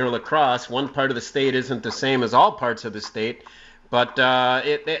 near La Crosse. One part of the state isn't the same as all parts of the state. But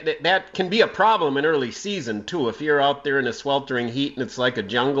that can be a problem in early season, too. If you're out there in a sweltering heat and it's like a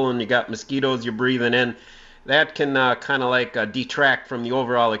jungle and you got mosquitoes you're breathing in, that can kind of like detract from the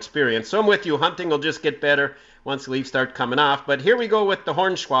overall experience. So I'm with you. Hunting will just get better once the leaves start coming off. But here we go with the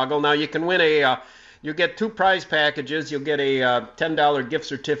Hornswoggle. Now you can win you get 2 prize packages. You'll get a $10 gift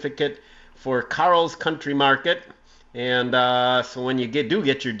certificate for Carl's Country Market. And so when you do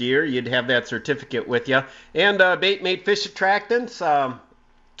get your deer, you'd have that certificate with you. And Bait Mate Fish Attractants,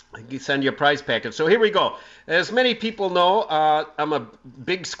 you send you a prize package. So here we go. As many people know, I'm a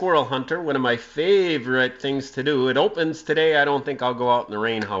big squirrel hunter, one of my favorite things to do. It opens today. I don't think I'll go out in the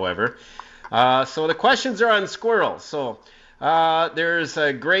rain, however. So the questions are on squirrels. So there's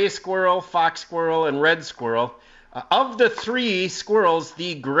a gray squirrel, fox squirrel, and red squirrel. Of the 3 squirrels,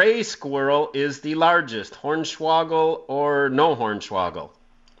 the gray squirrel is the largest. Hornswoggle or no Hornswoggle?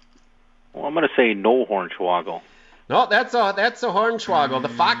 Well, I'm going to say no Hornswoggle. No, that's a Hornswoggle. The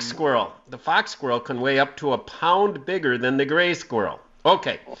fox squirrel. The fox squirrel can weigh up to a pound bigger than the gray squirrel.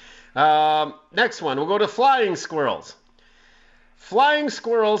 Okay. Next one. We'll go to flying squirrels. Flying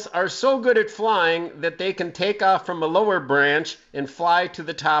squirrels are so good at flying that they can take off from a lower branch and fly to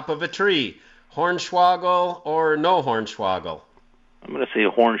the top of a tree. Hornswoggle or no Hornswoggle? I'm going to say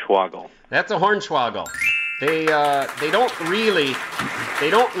Hornswoggle. That's a Hornswoggle. They don't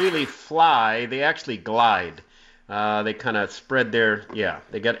really fly. They actually glide. They kind of spread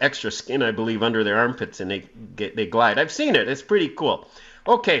they got extra skin, I believe, under their armpits, and they glide. I've seen it. It's pretty cool.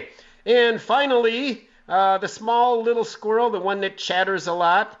 Okay, and finally, the small little squirrel, the one that chatters a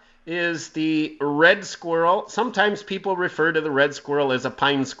lot, is the red squirrel. Sometimes people refer to the red squirrel as a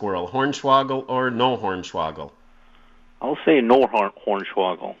pine squirrel. Hornswoggle or no Hornswoggle? I'll say no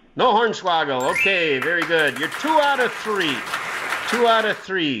Hornswoggle. No Hornswoggle. Okay, very good. You're 2 out of 3. 2 out of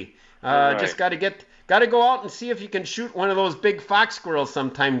 3. Right. Just got to go out and see if you can shoot one of those big fox squirrels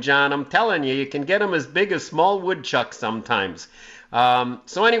sometime, John. I'm telling you, you can get them as big as small woodchucks sometimes.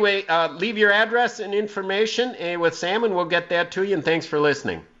 So anyway, leave your address and information with Sam, and we'll get that to you. And thanks for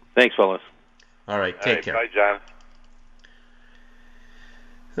listening. Thanks, fellas. All right, take care. Bye, John.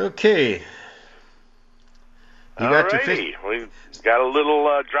 Okay. All righty. We got a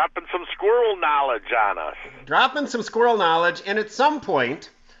little dropping some squirrel knowledge on us. Dropping some squirrel knowledge, and at some point,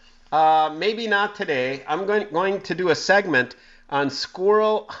 maybe not today, I'm going to do a segment on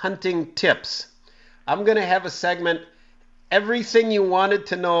squirrel hunting tips. I'm going to have a segment, everything you wanted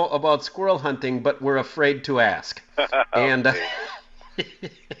to know about squirrel hunting, but were afraid to ask. And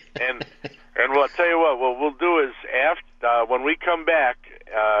and we'll tell you what we'll do is after when we come back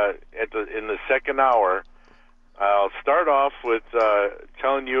in the second hour, I'll start off with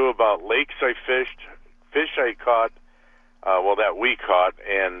telling you about lakes I fished, fish I caught, that we caught,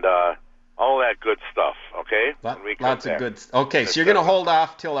 and all that good stuff. Okay, lots of good. Okay, so you're going to hold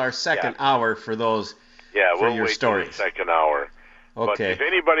off till our second hour for those. Yeah, for we'll your wait stories. Till the second hour. Okay. But if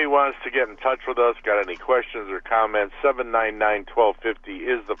anybody wants to get in touch with us, got any questions or comments, 799-1250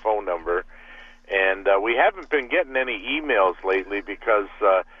 is the phone number. And we haven't been getting any emails lately because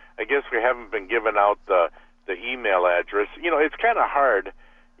I guess we haven't been giving out the email address. It's kind of hard,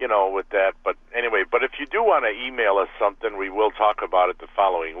 with that. But anyway, if you do want to email us something, we will talk about it the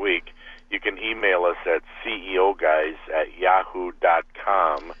following week. You can email us at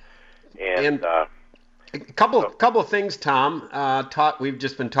ceoguys@yahoo.com. And a couple of things, Tom. We've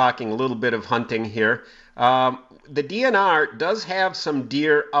just been talking a little bit of hunting here. The DNR does have some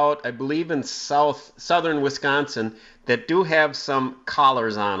deer out, I believe, in southern Wisconsin that do have some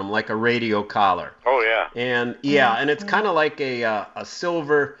collars on them, like a radio collar. Oh yeah. And and it's kind of like a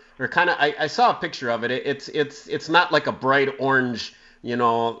silver, or kind of. I saw a picture of it. It's not like a bright orange,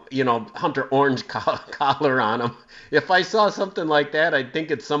 hunter orange collar on them. If I saw something like that, I'd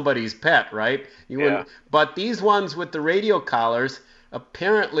think it's somebody's pet, right? You wouldn't. But these ones with the radio collars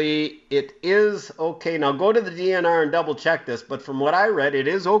apparently it is okay. Now go to the DNR and double check this, but from what I read, it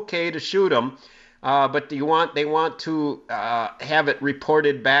is okay to shoot them. But they want to have it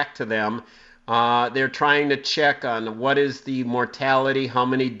reported back to them. They're trying to check on what is the mortality, how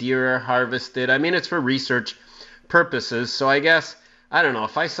many deer are harvested. I mean, it's for research purposes. So I guess, I don't know,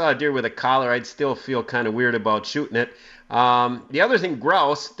 if I saw a deer with a collar, I'd still feel kind of weird about shooting it. The other thing,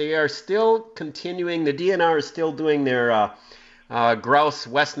 grouse, they are still continuing, the DNR is still doing their grouse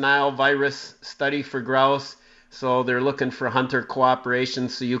West Nile virus study for grouse. So they're looking for hunter cooperation,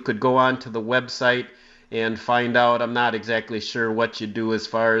 so you could go on to the website and find out. I'm not exactly sure what you do as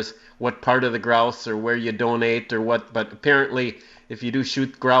far as what part of the grouse or where you donate or what, but apparently if you do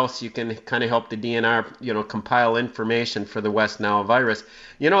shoot grouse, you can kind of help the DNR, compile information for the West Nile virus.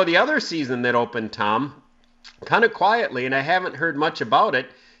 The other season that opened, Tom, kind of quietly, and I haven't heard much about it,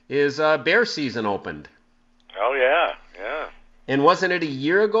 is bear season opened. Oh, yeah. And wasn't it a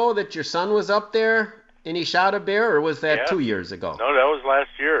year ago that your son was up there and he shot a bear, or was that 2 years ago? No, that was last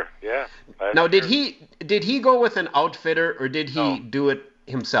year. Yeah. Now, did he go with an outfitter, or did he do it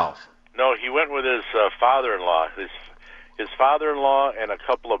himself? No, he went with his father-in-law. His father-in-law and a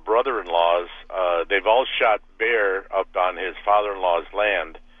couple of brother-in-laws. They've all shot bear up on his father-in-law's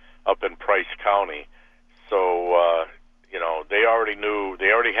land up in Price County. So they already knew.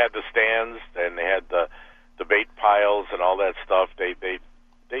 They already had the stands, and they had the bait piles and all that stuff. They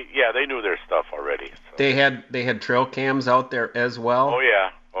knew their stuff already. So. They had trail cams out there as well. Oh yeah.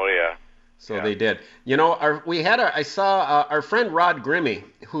 So they did. I saw our friend Rod Grimmy,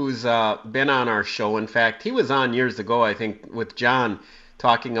 who's been on our show. In fact, he was on years ago, I think, with John,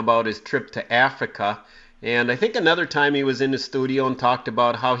 talking about his trip to Africa. And I think another time he was in the studio and talked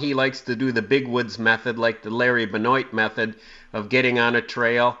about how he likes to do the big woods method, like the Larry Benoit method of getting on a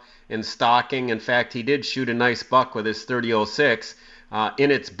trail and stalking. In fact, he did shoot a nice buck with his .30-06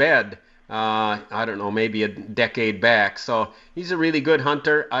 in its bed. I don't know, maybe a decade back. So he's a really good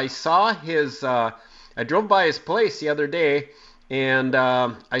hunter. I saw I drove by his place the other day, and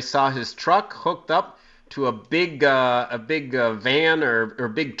I saw his truck hooked up to a big van or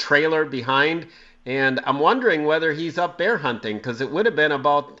big trailer behind. And I'm wondering whether he's up bear hunting, because it would have been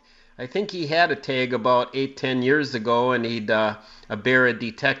I think he had a tag about 8-10 years ago, and a bear had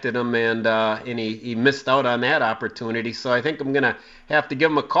detected him, and he missed out on that opportunity. So I think I'm going to have to give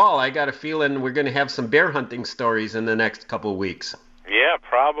him a call. I got a feeling we're going to have some bear hunting stories in the next couple of weeks. Yeah,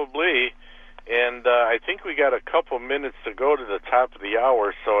 probably. And I think we got a couple minutes to go to the top of the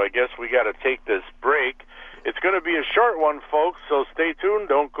hour, so I guess we got to take this break. It's going to be a short one, folks, so stay tuned.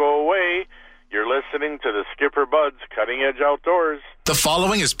 Don't go away. You're listening to the Skipper Buds Cutting Edge Outdoors. The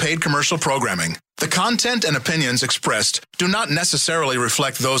following is paid commercial programming. The content and opinions expressed do not necessarily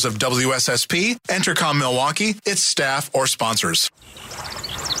reflect those of WSSP, Entercom Milwaukee, its staff, or sponsors.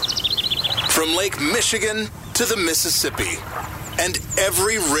 From Lake Michigan to the Mississippi and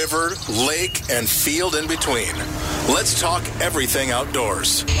every river, lake, and field in between, let's talk everything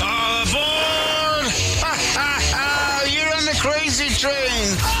outdoors. All aboard! Ha ha ha! You're on the crazy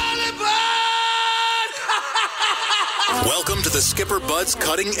train! All aboard! Welcome to the Skipper Buds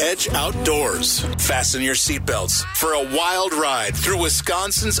Cutting Edge Outdoors. Fasten your seatbelts for a wild ride through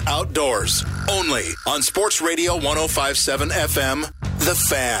Wisconsin's outdoors. Only on Sports Radio 105.7 FM, The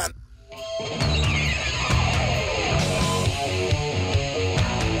Fan.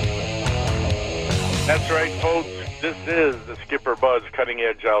 That's right, folks. This is the Skipper Buds Cutting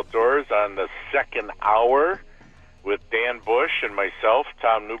Edge Outdoors on the second hour with Dan Bush and myself,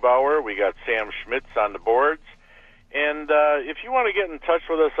 Tom Neubauer. We got Sam Schmitz on the boards. And if you want to get in touch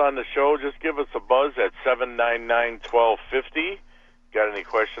with us on the show, just give us a buzz at 799-1250. Got any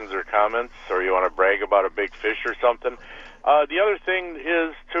questions or comments, or you want to brag about a big fish or something? The other thing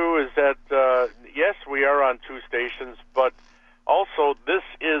is that, yes, we are on two stations, but also this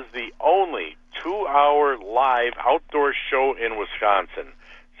is the only 2-hour live outdoor show in Wisconsin.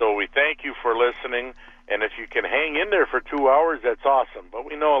 So we thank you for listening, and if you can hang in there for 2 hours, that's awesome. But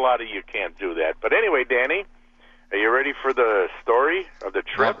we know a lot of you can't do that. But anyway, Danny, are you ready for the story of the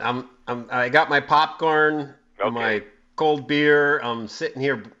trip? I got my popcorn, my cold beer. I'm sitting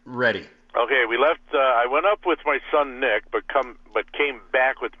here ready. Okay, we left. I went up with my son Nick, but came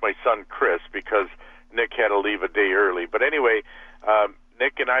back with my son Chris because Nick had to leave a day early. But anyway,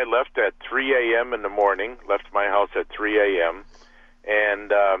 Nick and I left at 3 a.m. in the morning. Left my house at 3 a.m. And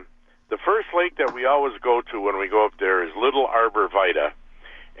the first lake that we always go to when we go up there is Little Arbor Vita.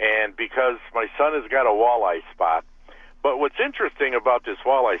 And because my son has got a walleye spot. But what's interesting about this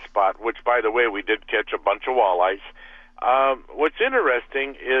walleye spot, which, by the way, we did catch a bunch of walleyes, what's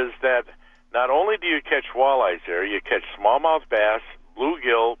interesting is that not only do you catch walleyes there, you catch smallmouth bass,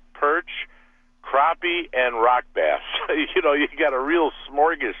 bluegill, perch, crappie, and rock bass. You know, you got a real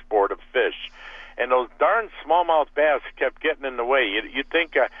smorgasbord of fish. And those darn smallmouth bass kept getting in the way. You'd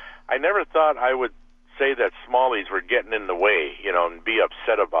think, I never thought I would say that smallies were getting in the way, you know, and be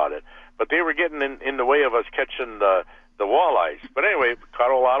upset about it. But they were getting in the way of us catching the walleyes. But anyway,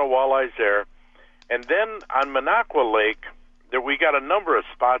 caught a lot of walleyes there. And then on Minocqua Lake, we got a number of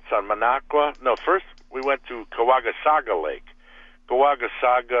spots on Minocqua. No, first we went to Kawagasaga Lake.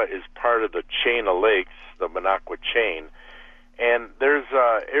 Kawagasaga is part of the chain of lakes, the Minocqua chain. And there's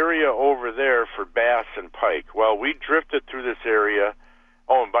an area over there for bass and pike. Well, we drifted through this area.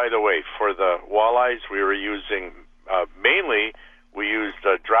 Oh, and by the way, for the walleyes, we were using mainly we used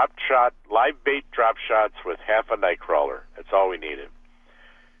drop shot, live bait drop shots with half a night crawler. That's all we needed.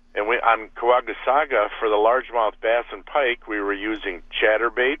 And we on Kawagasaga for the largemouth bass and pike, we were using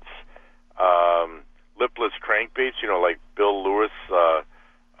chatterbaits, lipless crankbaits. You know, like Bill Lewis.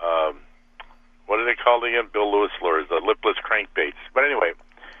 What are they called again? Bill Lewis lures, the lipless crankbaits. But anyway,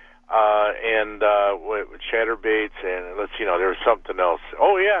 and chatterbaits, and let's see, there was something else.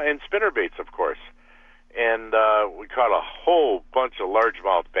 Oh yeah, and spinnerbaits, of course. And we caught a whole bunch of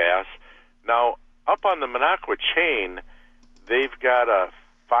largemouth bass. Now, up on the Minocqua chain, they've got a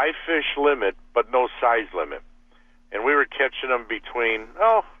 5-fish limit, but no size limit. And we were catching them between,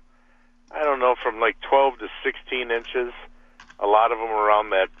 from like 12 to 16 inches. A lot of them around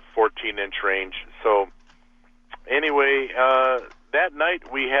that 14-inch range. So, anyway, that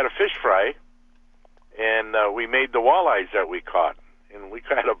night we had a fish fry, and we made the walleyes that we caught. And we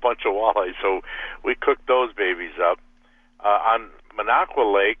caught a bunch of walleyes, so we cooked those babies up. On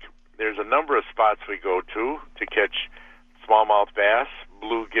Minocqua Lake, there's a number of spots we go to catch smallmouth bass,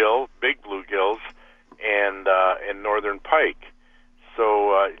 bluegill, big bluegills, and northern pike.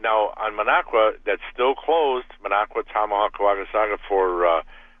 So now on Minocqua, that's still closed, Minocqua, Tomahawk, Kawagasaga, for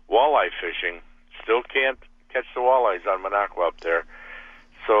walleye fishing. Still can't catch the walleyes on Minocqua up there.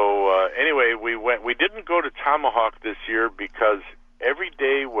 So anyway, we didn't go to Tomahawk this year because every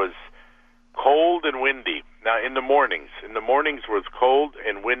day was cold and windy. Now, in the mornings was cold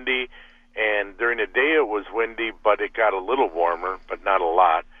and windy, and during the day it was windy, but it got a little warmer, but not a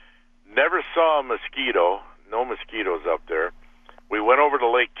lot. Never saw a mosquito. No mosquitoes up there. We went over to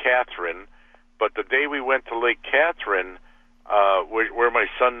Lake Catherine, but the day we went to Lake Catherine, where my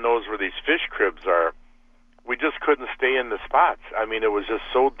son knows where these fish cribs are, we just couldn't stay in the spots. I mean, it was just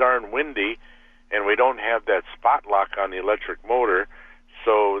so darn windy, and we don't have that spot lock on the electric motor,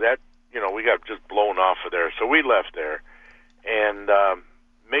 so that, we got just blown off of there. So we left there. And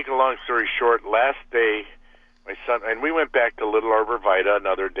make a long story short, last day, my son, and we went back to Little Arborvita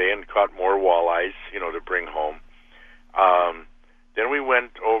another day and caught more walleyes, to bring home. Then we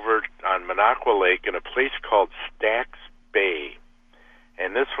went over on Minocqua Lake in a place called Stacks Bay.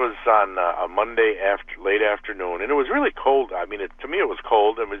 And this was on a Monday late afternoon, and it was really cold. I mean, to me it was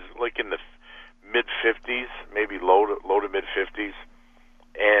cold. It was like in the mid-50s, maybe low to mid-50s.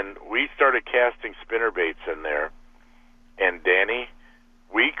 And we started casting spinnerbaits in there. And, Danny,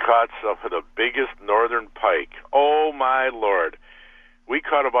 we caught some of the biggest northern pike. Oh, my Lord. We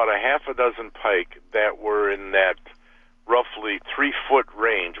caught about a half a dozen pike that were in that roughly 3-foot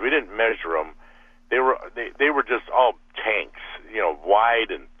range. We didn't measure them. They were just all tanks,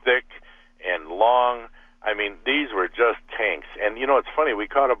 wide and thick and long. I mean, these were just tanks. And, it's funny, we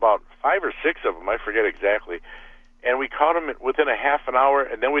caught about 5 or 6 of them, I forget exactly, and we caught them within a half an hour,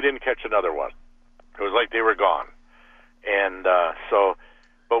 and then we didn't catch another one. It was like they were gone. And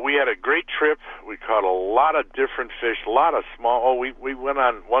but we had a great trip. We caught a lot of different fish, a lot of small. We went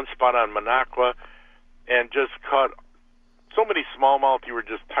on one spot on Minocqua and just caught so many smallmouth, you were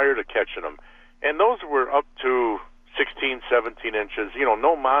just tired of catching them. And those were up to 16, 17 inches,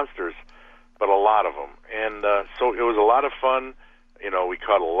 no monsters, but a lot of them. And so it was a lot of fun. We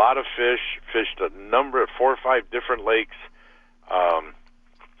caught a lot of fish, fished a number of 4 or 5 different lakes.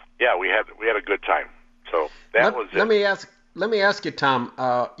 We had a good time. So that was it. Let me ask you, Tom.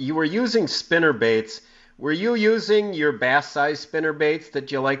 You were using spinner baits. Were you using your bass-sized spinner baits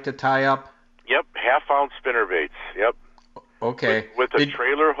that you like to tie up? Yep, half-ounce spinner baits. Yep. Okay. With a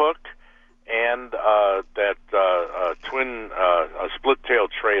trailer hook and that twin, a split-tail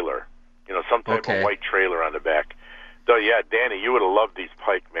trailer. Some type of white trailer on the back. So yeah, Danny, you would have loved these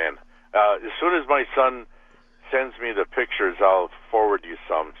pike, man. As soon as my son sends me the pictures, I'll forward you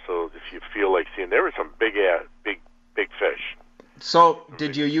some. So if you feel like seeing, there were some big fish. So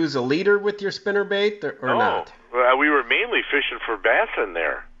did you use a leader with your spinnerbait or not? We were mainly fishing for bass in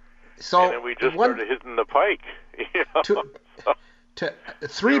there. So and then we just started hitting the pike. To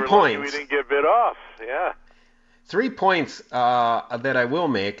 3 points. We didn't get bit off. Yeah. 3 points that I will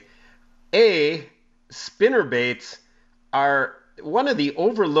make. A, spinner baits are one of the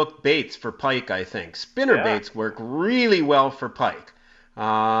overlooked baits for pike, I think. Spinner baits work really well for pike.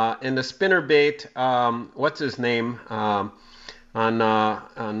 And the spinner bait, what's his name, on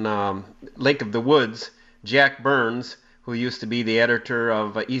Lake of the Woods, Jack Burns, who used to be the editor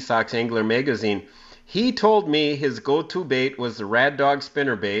of Esox Angler magazine, he told me his go-to bait was the Rad Dog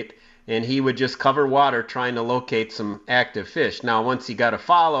spinner bait, and he would just cover water trying to locate some active fish. Now, once he got a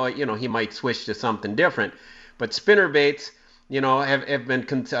follow, he might switch to something different. But spinner baits, have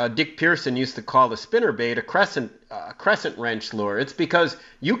been, Dick Pearson used to call the spinner bait a crescent wrench lure. It's because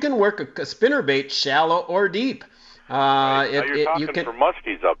you can work a spinner bait shallow or deep. Now you're talking for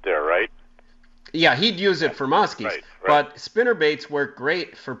muskies up there, right? Yeah, he'd use it for muskies. Right. But spinner baits work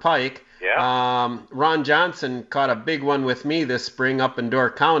great for pike. Yeah. Ron Johnson caught a big one with me this spring up in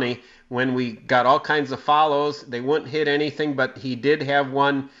Door County when we got all kinds of follows. They wouldn't hit anything, but he did have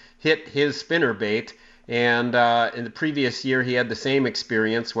one hit his spinner bait. And in the previous year, he had the same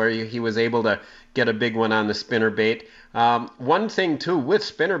experience where he was able to get a big one on the spinner bait. One thing, too, with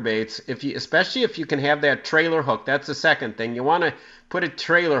spinner baits, especially if you can have that trailer hook, that's the second thing. You want to put a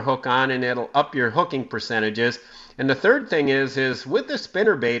trailer hook on, and it'll up your hooking percentages. And the third thing is with the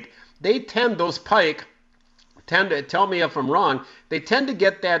spinner bait, those pike tend to, tell me if I'm wrong, they tend to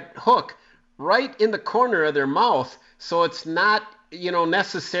get that hook right in the corner of their mouth, so it's not,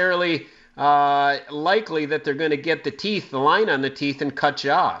 necessarily likely that they're going to get the line on the teeth and cut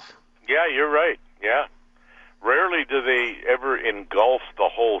you off. Yeah, you're right. Yeah. Rarely do they ever engulf the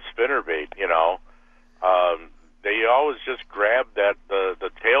whole spinnerbait, They always just grab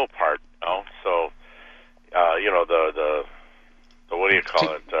the tail part, So, the what do you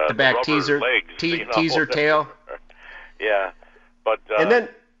call it? The back rubber teaser, legs, teaser tail. Yeah, but and then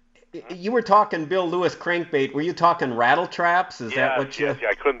you were talking Bill Lewis crankbait. Were you talking rattle traps? Is that what you? Yeah,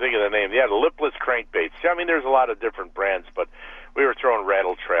 I couldn't think of the name. Yeah, the lipless crankbaits. I mean, there's a lot of different brands, but we were throwing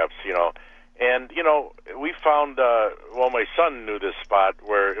rattle traps, And we found. My son knew this spot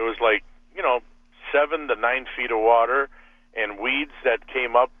where it was like 7 to 9 feet of water and weeds that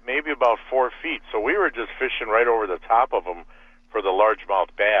came up maybe about 4 feet. So we were just fishing right over the top of them for the largemouth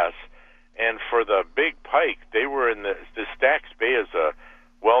bass. And for the big pike, they were in the Stacks Bay is a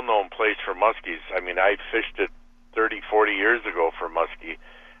well-known place for muskies. I mean, I fished it 30, 40 years ago for muskie.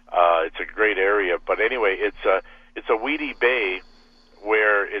 It's a great area. But anyway, it's a weedy bay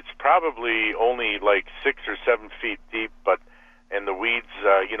where it's probably only like 6 or 7 feet deep, and the weeds,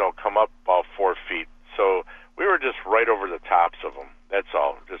 come up about 4 feet. So we were just right over the tops of them. That's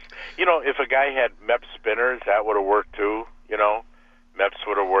all. Just, if a guy had MEP spinners, that would have worked too, MEPs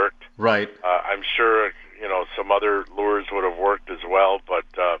would have worked. Right. I'm sure, some other lures would have worked as well, but,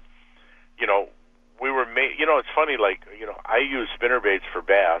 we were it's funny, I use spinner baits for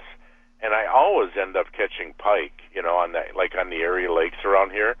bass, and I always end up catching pike, on the area lakes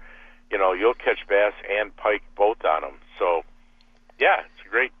around here. You'll catch bass and pike both on them. So, yeah, it's a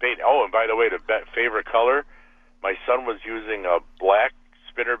great bait. Oh, and by the way, the favorite color, my son was using a black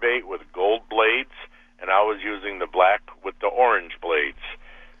spinnerbait with gold blades, and I was using the black with the orange blades.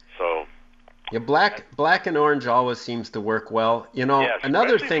 So, yeah, black and orange always seems to work well.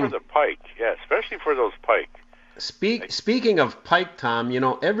 Another thing. For the pike, especially for those pike. Speaking of pike, Tom,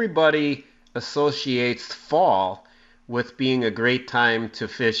 everybody associates fall with being a great time to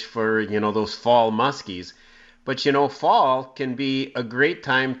fish for, those fall muskies. But, fall can be a great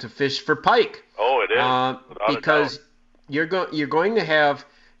time to fish for pike. Oh, it is. Because you're going to have,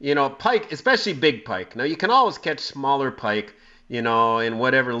 pike, especially big pike. Now, you can always catch smaller pike, in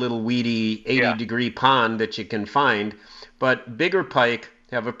whatever little weedy 80-degree pond that you can find. But bigger pike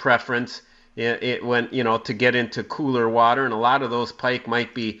have a preference when to get into cooler water, and a lot of those pike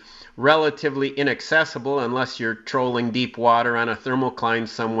might be relatively inaccessible unless you're trolling deep water on a thermocline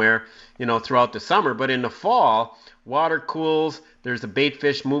somewhere, throughout the summer. But in the fall, water cools, there's a bait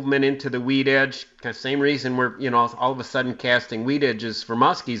fish movement into the weed edge. Kind of same reason we're, all of a sudden casting weed edges for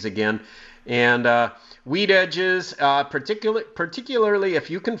muskies again. And weed edges, particularly if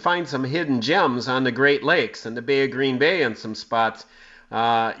you can find some hidden gems on the Great Lakes and the Bay of Green Bay in some spots,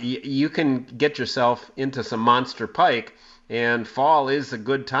 you can get yourself into some monster pike. And fall is a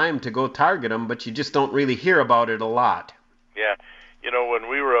good time to go target them, but you just don't really hear about it a lot. Yeah. When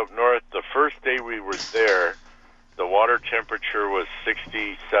we were up north, the first day we were there, the water temperature was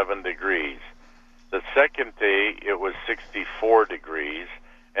 67 degrees. The second day, it was 64 degrees.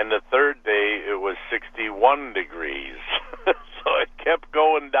 And the third day, it was 61 degrees. So it kept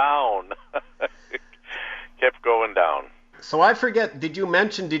going down. Kept going down. So I forget, did you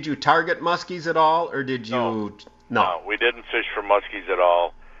target muskies at all, or did you... No, we didn't fish for muskies at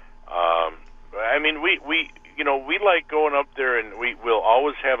all. I mean, we like going up there, and we'll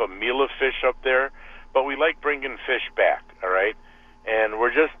always have a meal of fish up there, but we like bringing fish back, all right? And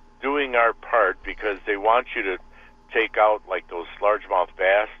we're just doing our part because they want you to take out, like, those largemouth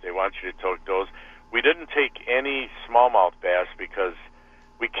bass. They want you to take those. We didn't take any smallmouth bass because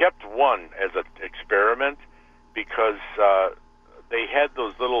we kept one as an experiment because they had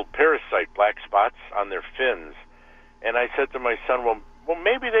those little parasite black spots on their fins. And I said to my son, well,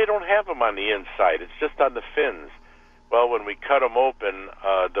 maybe they don't have them on the inside. It's just on the fins. Well, when we cut them open,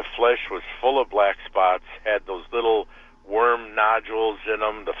 the flesh was full of black spots, had those little worm nodules in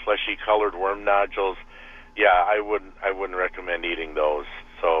them, the fleshy-colored worm nodules. Yeah, I wouldn't recommend eating those.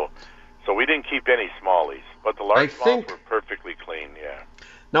 So we didn't keep any smallies, but the largemouth were perfectly clean, yeah.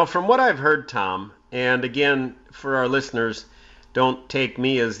 Now, from what I've heard, Tom, and again, for our listeners, don't take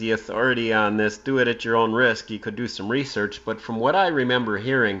me as the authority on this. Do it at your own risk. You could do some research. But from what I remember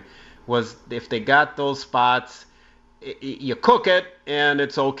hearing was if they got those spots, you cook it and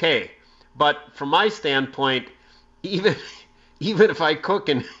it's okay. But from my standpoint, even if I cook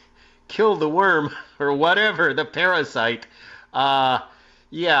and kill the worm or whatever, the parasite, I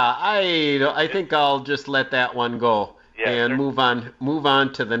think I'll just let that one go and move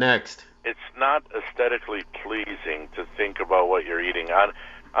on to the next. It's not aesthetically pleasing to think about what you're eating.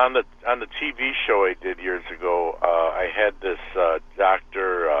 On the TV show I did years ago, I had this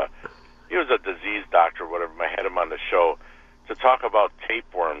doctor. He was a disease doctor, whatever. I had him on the show to talk about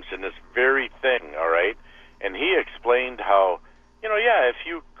tapeworms and this very thing. All right, and he explained how, if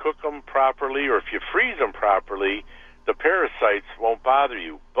you cook them properly or if you freeze them properly, the parasites won't bother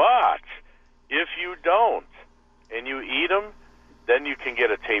you. But if you don't and you eat them, then you can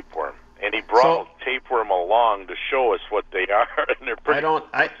get a tapeworm. And he brought tapeworm along to show us what they are, and they're pretty.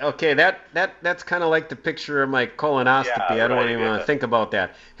 That's kind of like the picture of my colonoscopy. I don't even want to think about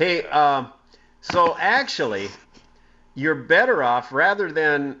that. Hey, so actually, you're better off rather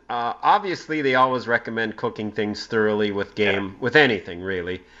than obviously they always recommend cooking things thoroughly with game, with anything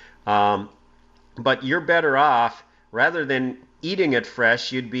really, but you're better off rather than eating it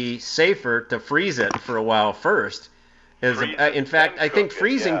fresh. You'd be safer to freeze it for a while first. In fact, I think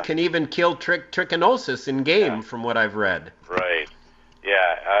freezing can even kill trichinosis in game, from what I've read. Right.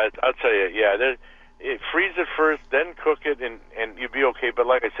 Yeah, I'll tell you. Yeah, freeze it first, then cook it, and you'll be okay. But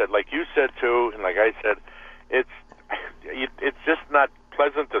like I said, like you said too, and like I said, it's just not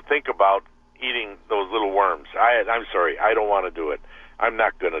pleasant to think about eating those little worms. I'm sorry, I don't want to do it. I'm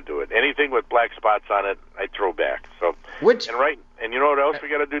not going to do it. Anything with black spots on it, I throw back. So and you know what else we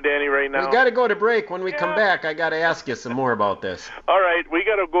got to do, Danny, right now? We got to go to break. When we come back, I got to ask you some more about this. All right, we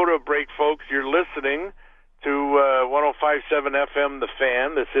got to go to a break, folks. You're listening to 105.7 FM, The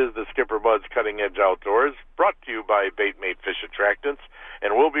Fan. This is the Skipper Bud's Cutting Edge Outdoors, brought to you by Baitmate Fish Attractants,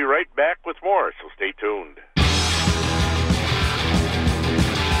 and we'll be right back with more, so stay tuned.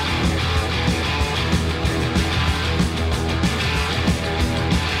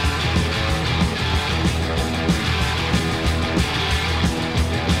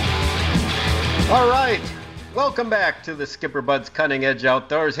 All right, welcome back to the Skipper Bud's Cutting Edge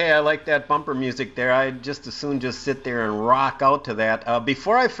Outdoors. Hey, I like that bumper music there. I'd just as soon just sit there and rock out to that.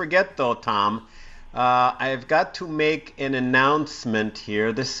 Before I forget, though, Tom, I've got to make an announcement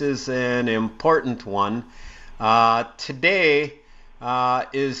here. This is an important one. Today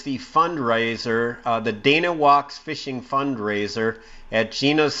is the fundraiser, the Dana Walks Fishing Fundraiser at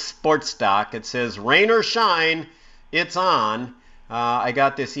Gina's Sports Dock. It says, rain or shine, it's on. I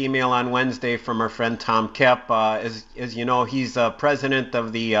got this email on Wednesday from our friend Tom Kepp. As you know, he's president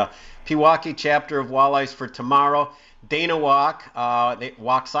of the Pewaukee chapter of Walleyes for Tomorrow. Dana Walk,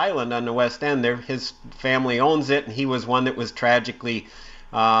 Walks Island on the West End, his family owns it, and he was one that was tragically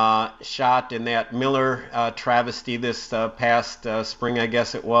shot in that Miller travesty this past spring, I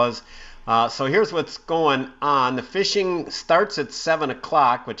guess it was. So here's what's going on. The fishing starts at 7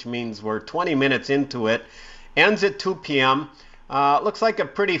 o'clock, which means we're 20 minutes into it, ends at 2 p.m., looks like a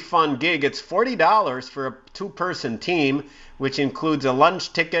pretty fun gig. It's $40 for a two-person team, which includes a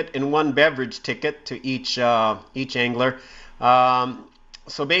lunch ticket and one beverage ticket to each angler.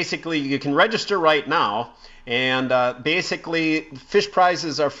 So basically, you can register right now, and basically, fish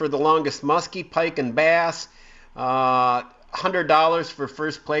prizes are for the longest muskie, pike, and bass. $100 for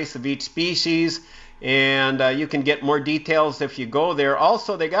first place of each species, and you can get more details if you go there.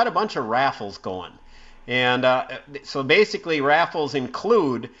 Also, they got a bunch of raffles going. And so basically raffles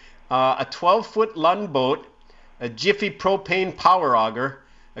include a 12-foot Lund boat, a Jiffy propane power auger,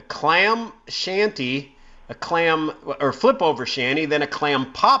 a clam shanty, a clam or flip-over shanty, then a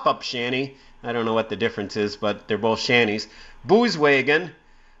clam pop-up shanty, I don't know what the difference is, but they're both shanties. Boozwagon,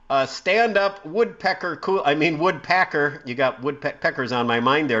 stand-up woodpacker. You got woodpeckers on my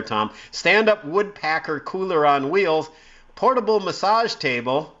mind there, Tom. Stand-up woodpacker cooler on wheels, portable massage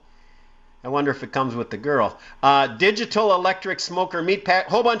table. I wonder if it comes with the girl. Digital electric smoker meat pack,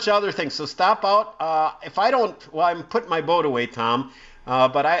 whole bunch of other things. So stop out. I'm putting my boat away, Tom.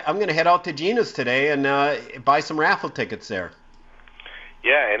 But I'm going to head out to Gina's today and buy some raffle tickets there.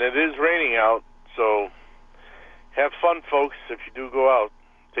 Yeah, and it is raining out, so have fun, folks, if you do go out.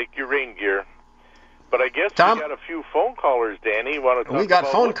 Take your rain gear. But I guess Tom, we got a few phone callers, Danny. We got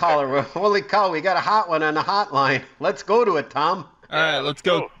phone caller. Holy cow, we got a hot one on the hotline. Let's go to it, Tom. All right, let's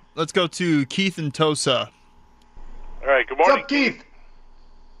go. Let's go to Keith and Tosa. All right, good morning, What's up, Keith?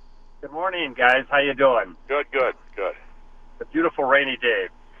 Good morning, guys. How you doing? Good. It's a beautiful rainy day.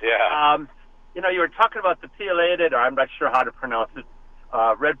 Yeah. You were talking about the pileated, or I'm not sure how to pronounce it,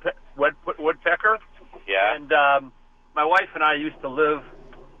 woodpecker. Yeah. And my wife and I used to live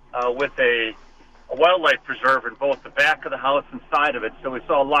with a wildlife preserve in both the back of the house and side of it, so we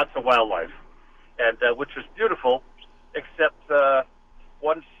saw lots of wildlife, and which was beautiful, except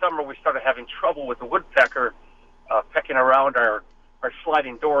one summer we started having trouble with the woodpecker pecking around our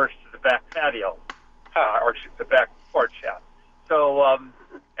sliding doors to the back patio, or the back porch, yeah. So,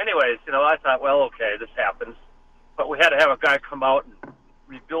 anyways, I thought, well, okay, this happens. But we had to have a guy come out and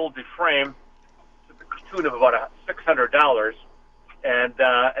rebuild the frame to the tune of about $600. And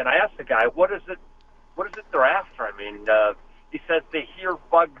I asked the guy, what is it they're after? I mean, he says they hear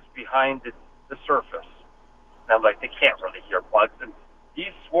bugs behind the surface. And I'm like, they can't really hear bugs. And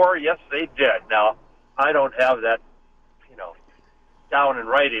he swore, yes, they did. Now, I don't have that, down in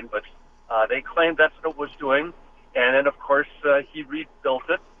writing, but they claimed that's what it was doing. And then, of course, he rebuilt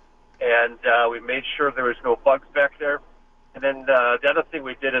it, and we made sure there was no bugs back there. And then the other thing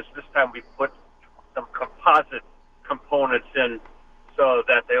we did is this time we put some composite components in so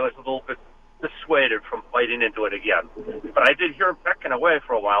that they was a little bit dissuaded from biting into it again. But I did hear him pecking away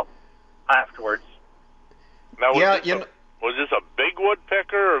for a while afterwards. Now, was this a big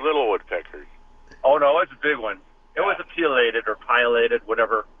woodpecker or little woodpeckers? Oh, no, it's a big one. It was a pileated or pileated,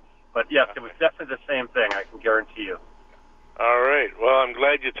 whatever. But, yes, it was definitely the same thing, I can guarantee you. All right. Well, I'm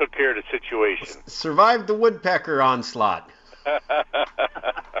glad you took care of the situation. Survived the woodpecker onslaught. Well,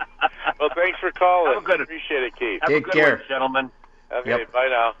 thanks for calling. Appreciate it, Keith. Take care, one, gentlemen. Okay, bye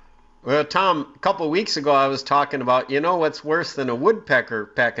now. Well, Tom, a couple of weeks ago I was talking about, what's worse than a woodpecker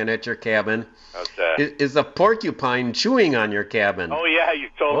pecking at your cabin? What's that? Is a porcupine chewing on your cabin. Oh, yeah, you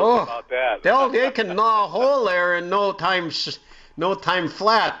told us about that. They can gnaw a hole there in no time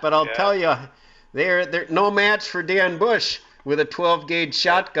flat, but I'll tell you, they're no match for Dan Bush with a 12-gauge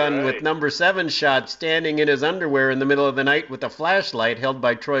shotgun with number 7 shot standing in his underwear in the middle of the night with a flashlight held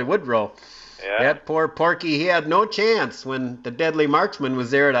by Troy Woodrow. Yeah. That poor Porky, he had no chance when the deadly marksman was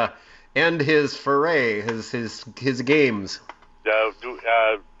there to end his foray, his games.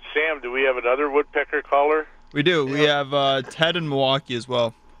 Sam, do we have another woodpecker caller? We do. We have Ted in Milwaukee as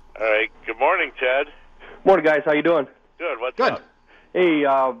well. All right. Good morning, Ted. Morning, guys. How you doing? Good. What's up? Hey,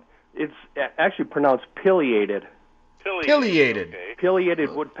 it's actually pronounced pileated. Pileated. Okay.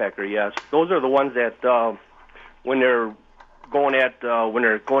 Pileated woodpecker. Yes, those are the ones that when they're going at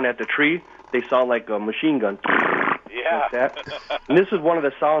the tree, they sound like a machine gun. Yeah. Like that. And this is one of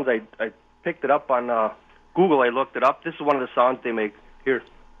the sounds I picked it up on Google. I looked it up. This is one of the sounds they make. Here.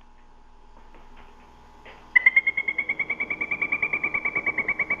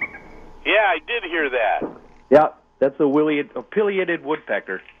 Yeah, I did hear that. Yeah, that's a pileated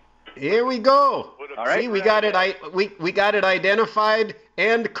woodpecker. Here we go. All right. See, we got it. We got it identified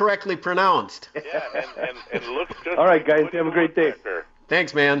and correctly pronounced. Yeah, and looks just. All right, guys. Have a great day.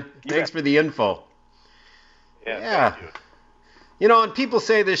 Thanks, man. Thanks for the info. Yeah. Thank you. And people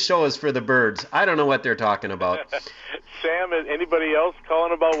say this show is for the birds. I don't know what they're talking about. Sam, anybody else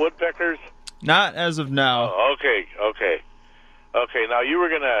calling about woodpeckers? Not as of now. Oh, okay. Now you were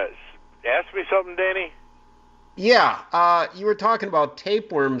gonna ask me something, Danny? Yeah, you were talking about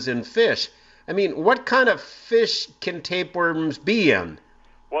tapeworms in fish. I mean, what kind of fish can tapeworms be in?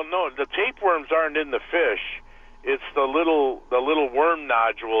 Well, no, the tapeworms aren't in the fish. It's the little worm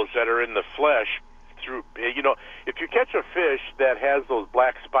nodules that are in the flesh. If you catch a fish that has those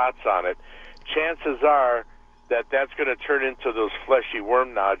black spots on it, chances are that that's going to turn into those fleshy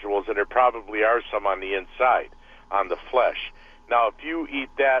worm nodules, and there probably are some on the inside, on the flesh. Now, if you eat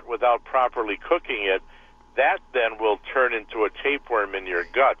that without properly cooking it, that then will turn into a tapeworm in your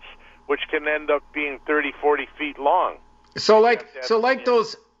guts, which can end up being 30, 40 feet long. So they're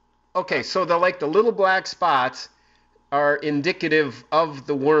like the little black spots. are indicative of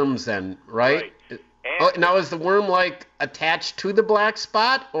the worms then, right? Now, is the worm like attached to the black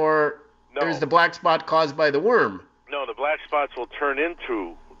spot, or is the black spot caused by the worm? No, the black spots will turn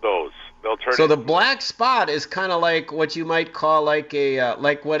into those. They'll turn. So the black spot is kind of like what you might call like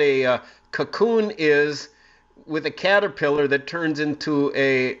what a cocoon is with a caterpillar that turns into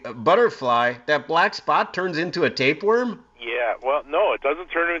a butterfly. That black spot turns into a tapeworm? Yeah, well, no, it doesn't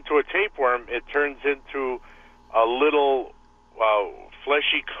turn into a tapeworm. It turns into a little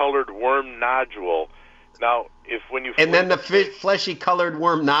fleshy-colored worm nodule. Now, and then the fleshy-colored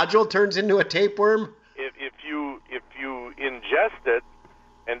worm nodule turns into a tapeworm? If you ingest it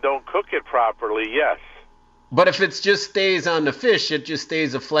and don't cook it properly, yes. But if it just stays on the fish, it just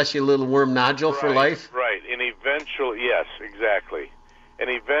stays a fleshy little worm nodule for life? Right, and eventually, yes, exactly. And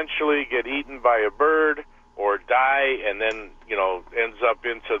eventually get eaten by a bird or die, and then, ends up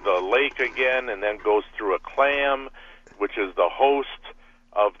into the lake again, and then goes through a clam, which is the host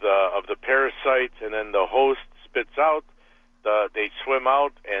of the parasite, and then the host spits out. They swim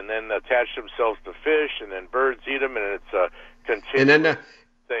out and then attach themselves to fish, and then birds eat them, and it's a continuous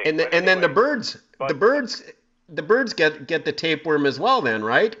thing. And then the birds get the tapeworm as well, then,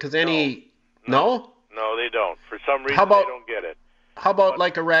 right? Because no, they don't. For some reason, they don't get it. How about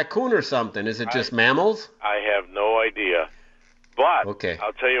like a raccoon or something? Is it just mammals? I have no idea. But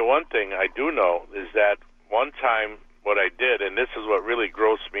I'll tell you one thing I do know is that one time what I did, and this is what really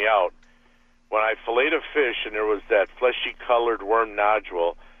grossed me out, when I filleted a fish and there was that fleshy-colored worm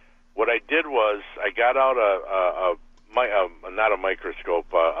nodule, what I did was I got out not a microscope,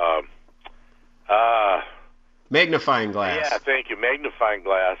 magnifying glass. Yeah, thank you, magnifying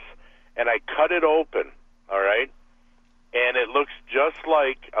glass, and I cut it open, all right? And it looks just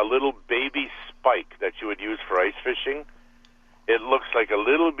like a little baby spike that you would use for ice fishing. It looks like a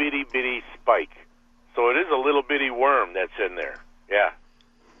little bitty spike. So it is a little bitty worm that's in there. Yeah.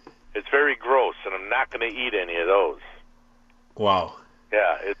 It's very gross, and I'm not going to eat any of those. Wow.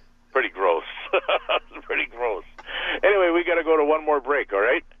 Yeah, it's pretty gross. It's pretty gross. Anyway, we got to go to one more break, all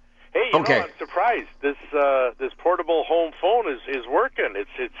right? Hey, I'm surprised. This portable home phone is working.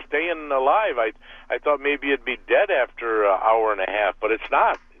 It's staying alive. I thought maybe it'd be dead after an hour and a half, but it's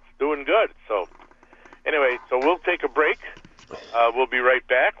not. It's doing good. So anyway, we'll take a break. We'll be right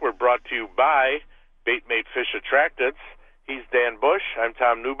back. We're brought to you by Baitmate Fish Attractants. He's Dan Bush. I'm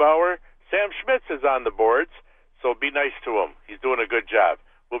Tom Neubauer. Sam Schmitz is on the boards, so be nice to him. He's doing a good job.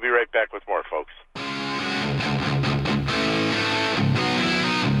 We'll be right back with more, folks.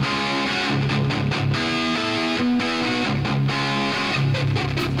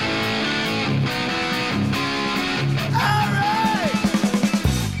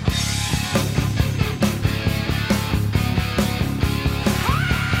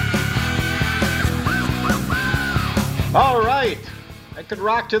 All right, I could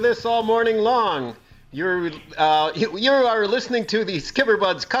rock to this all morning long. You are listening to the Skipper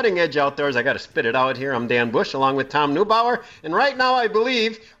Buds Cutting Edge Outdoors. I got to spit it out here. I'm Dan Bush, along with Tom Neubauer, and right now I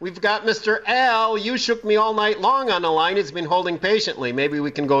believe we've got Mr. Al. You shook me all night long on the line. He's been holding patiently. Maybe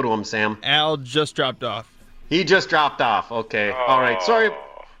we can go to him, Sam. Al just dropped off. He just dropped off. Okay. All right.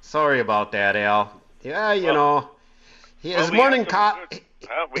 Sorry about that, Al. Yeah, his morning coffee.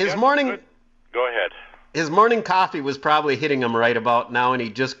 Go ahead. His morning coffee was probably hitting him right about now, and he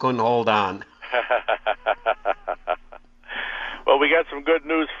just couldn't hold on. Well, we got some good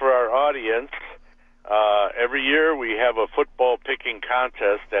news for our audience. Every year we have a football picking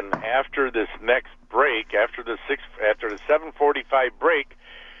contest, and after this next break, after the 7:45 break,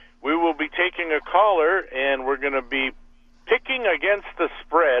 we will be taking a caller, and we're going to be picking against the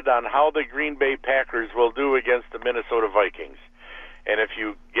spread on how the Green Bay Packers will do against the Minnesota Vikings. And if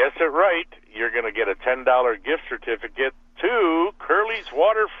you guess it right, you're going to get a $10 gift certificate to Curly's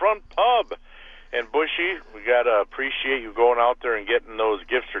Waterfront Pub. And Bushy, we got to appreciate you going out there and getting those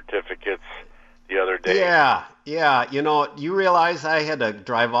gift certificates the other day. Yeah. You realize I had to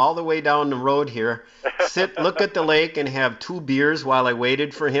drive all the way down the road here, look at the lake, and have 2 beers while I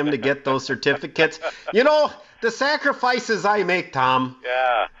waited for him to get those certificates. The sacrifices I make, Tom.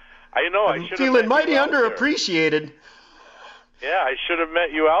 Yeah, I know. I'm feeling mighty underappreciated. Yeah, I should have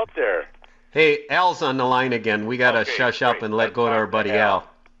met you out there. Hey, Al's on the line again. We got to shush up and let go to our buddy Al.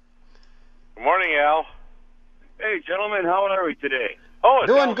 Good morning, Al. Hey, gentlemen, how are we today? Oh,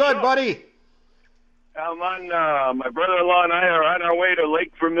 doing good, buddy. I'm on. My brother-in-law and I are on our way to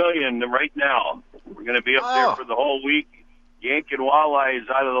Lake Vermilion right now. We're going to be up there for the whole week, yanking walleyes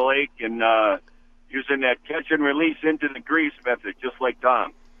out of the lake and using that catch and release into the grease method, just like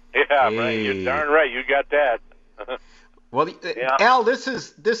Tom. Yeah, right. You're darn right. You got that. Well, Al, this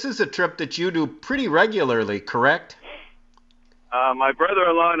is a trip that you do pretty regularly, correct? My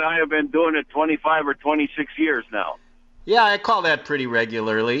brother-in-law and I have been doing it 25 or 26 years now. Yeah, I call that pretty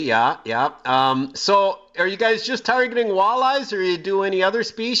regularly. Yeah. So, are you guys just targeting walleyes, or you do any other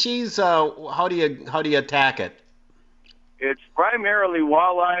species? How do you attack it? It's primarily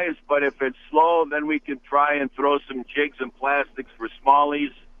walleyes, but if it's slow, then we can try and throw some jigs and plastics for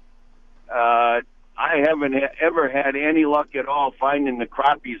smallies. I haven't ever had any luck at all finding the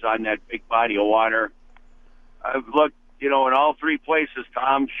crappies on that big body of water. I've looked, in all three places,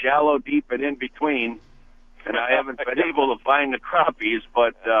 Tom, shallow, deep, and in between. And I haven't been able to find the crappies,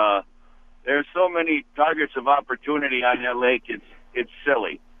 but there's so many targets of opportunity on that lake, it's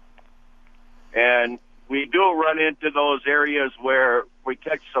silly. And we do run into those areas where we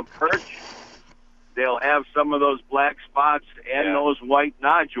catch some perch. They'll have some of those black spots and those white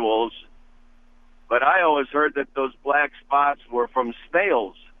nodules. But I always heard that those black spots were from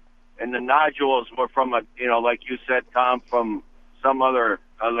snails, and the nodules were from like you said, Tom, from some other,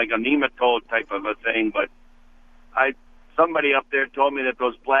 like a nematode type of a thing. But somebody up there told me that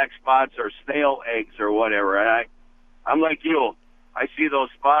those black spots are snail eggs or whatever. And I'm like you. I see those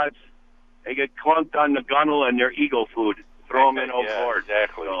spots. They get clunked on the gunnel and they're eagle food. Throw them in overboard.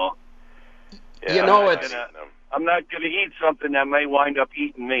 Exactly. So, I'm not going to eat something that may wind up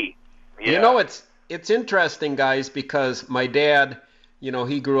eating me. Yeah. It's interesting, guys, because my dad,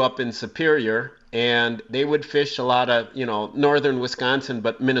 he grew up in Superior, and they would fish a lot of, northern Wisconsin,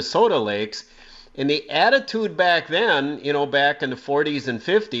 but Minnesota lakes. And the attitude back then, back in the 40s and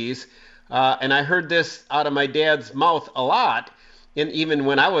 50s, and I heard this out of my dad's mouth a lot, and even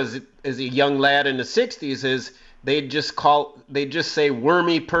when I was as a young lad in the 60s, is they'd just say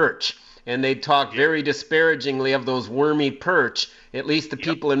wormy perch. And they'd talk very disparagingly of those wormy perch, at least the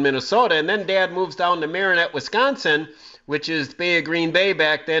people in Minnesota. And then Dad moves down to Marinette, Wisconsin, which is Bay of Green Bay.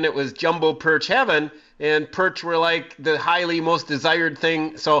 Back then it was jumbo perch heaven, and perch were like the highly most desired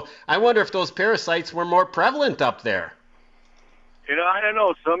thing. So I wonder if those parasites were more prevalent up there. I don't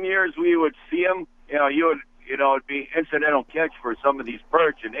know. Some years we would see them. It'd be incidental catch for some of these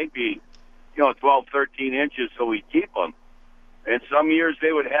perch, and they'd be, 12, 13 inches, so we'd keep them. And some years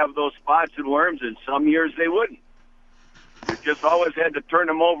they would have those spots and worms, and some years they wouldn't. You just always had to turn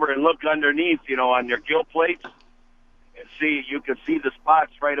them over and look underneath, on their gill plates, and you could see the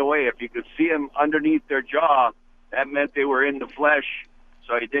spots right away. If you could see them underneath their jaw, that meant they were in the flesh,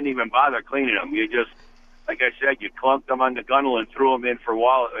 so you didn't even bother cleaning them. You just, like I said, you clunked them on the gunnel and threw them in for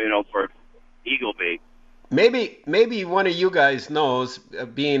for eagle bait. Maybe one of you guys knows,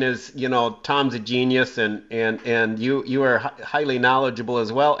 being as Tom's a genius and you are highly knowledgeable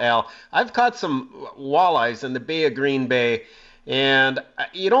as well, Al. I've caught some walleyes in the Bay of Green Bay, and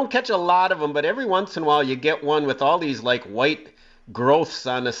you don't catch a lot of them, but every once in a while you get one with all these like white growths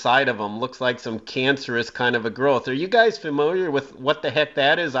on the side of them. Looks like some cancerous kind of a growth. Are you guys familiar with what the heck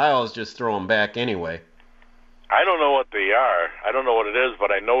that is? I always just throw them back anyway. I don't know what they are. I don't know what it is,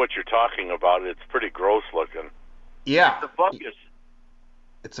 but I know what you're talking about. It's pretty gross looking. Yeah. It's a fungus.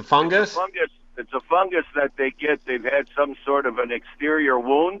 It's a fungus? It's a fungus that they get. They've had some sort of an exterior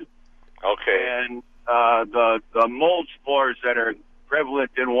wound. Okay. And the mold spores that are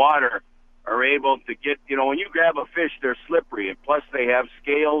prevalent in water are able to get, when you grab a fish, they're slippery. And plus they have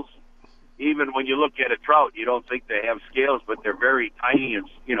scales. Even when you look at a trout, you don't think they have scales, but they're very tiny and,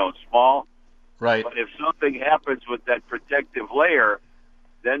 small. Right. But if something happens with that protective layer,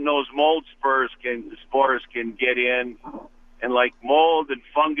 then those mold spores can get in, and like mold and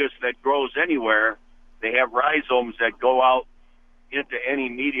fungus that grows anywhere, they have rhizomes that go out into any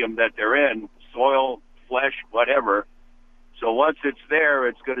medium that they're in, soil, flesh, whatever. So once it's there,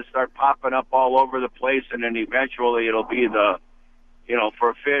 it's going to start popping up all over the place, and then eventually it'll be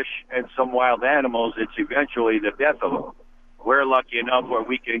for fish and some wild animals, it's eventually the death of them. We're lucky enough where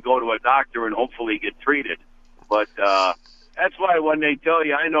we can go to a doctor and hopefully get treated. But that's why when they tell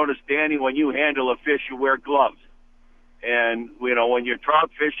you, I noticed, Danny, when you handle a fish, you wear gloves. And, when you're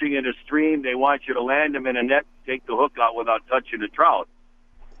trout fishing in a stream, they want you to land them in a net, take the hook out without touching the trout.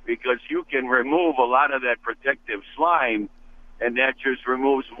 Because you can remove a lot of that protective slime, and that just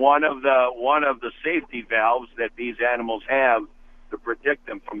removes one of the safety valves that these animals have to protect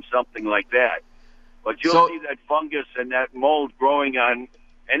them from something like that. But you'll see that fungus and that mold growing on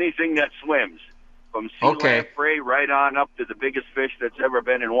anything that swims, from sea lamprey right on up to the biggest fish that's ever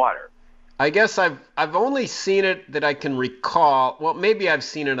been in water. I guess I've only seen it that I can recall. Well, maybe I've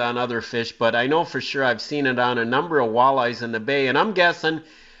seen it on other fish, but I know for sure I've seen it on a number of walleyes in the bay. And I'm guessing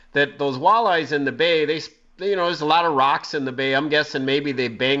that those walleyes in the bay, there's a lot of rocks in the bay. I'm guessing maybe they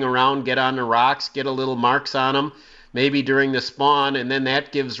bang around, get on the rocks, get a little marks on them, maybe during the spawn, and then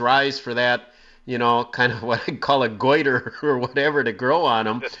that gives rise for that kind of what I call a goiter or whatever to grow on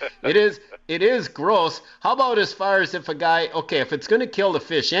them. It is gross. How about as far as if a guy, if it's going to kill the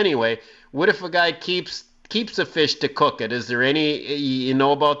fish anyway, what if a guy keeps a fish to cook it? Is there any,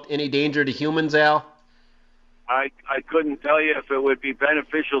 about any danger to humans, Al? I couldn't tell you if it would be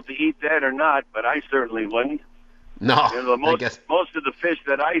beneficial to eat that or not, but I certainly wouldn't. No, most of the fish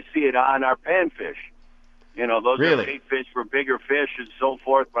that I see it on are panfish. Those really? Are bait fish for bigger fish and so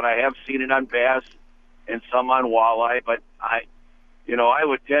forth, but I have seen it on bass and some on walleye. But I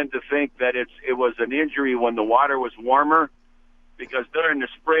would tend to think that it was an injury when the water was warmer, because during the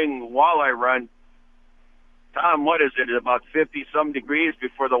spring walleye run, Tom, what is it, about 50-some degrees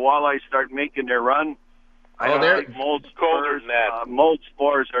before the walleyes start making their run? They're mold spores. Mold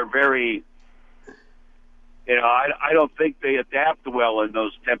spores are very, I don't think they adapt well in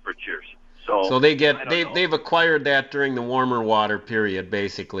those temperatures. So they've acquired that during the warmer water period,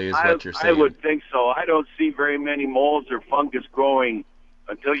 basically, is what you're saying. I would think so. I don't see very many molds or fungus growing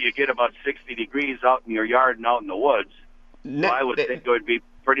until you get about 60 degrees out in your yard and out in the woods. So I would think it would be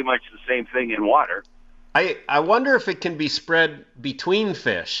pretty much the same thing in water. I wonder if it can be spread between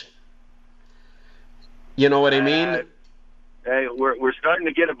fish. You know what I mean? Hey, we're starting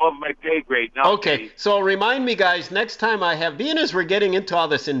to get above my pay grade now. Okay, so remind me, guys, next time being as we're getting into all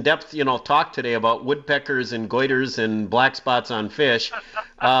this in-depth, talk today about woodpeckers and goiters and black spots on fish,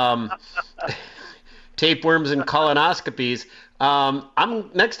 tapeworms and colonoscopies,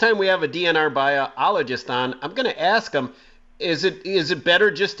 next time we have a DNR biologist on, I'm going to ask him, is it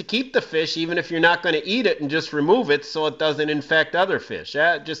better just to keep the fish, even if you're not going to eat it, and just remove it so it doesn't infect other fish?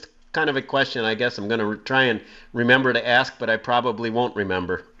 Just kind of a question I guess I'm going to try and remember to ask, but I probably won't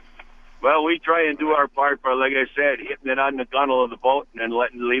remember. Well, we try and do our part by, like I said, hitting it on the gunnel of the boat and then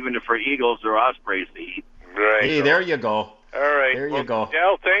leaving it for eagles or ospreys to eat. Right. Hey, there you go. All right. There you go.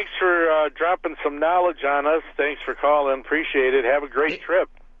 Al, thanks for dropping some knowledge on us. Thanks for calling. Appreciate it. Have a great trip.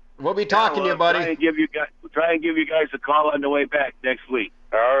 We'll be talking to you, buddy. Try and give you guys a call on the way back next week.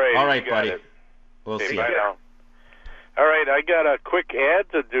 All right. All right, buddy. We'll see bye you. Now. All right, I got a quick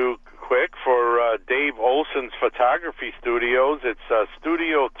ad to do quick for Dave Olson's Photography Studios. It's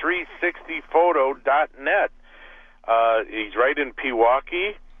studio360photo.net. He's right in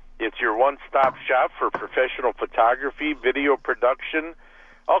Pewaukee. It's your one-stop shop for professional photography, video production,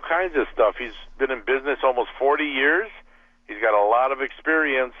 all kinds of stuff. He's been in business almost 40 years. He's got a lot of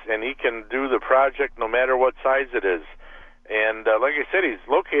experience, and he can do the project no matter what size it is. And like I said, he's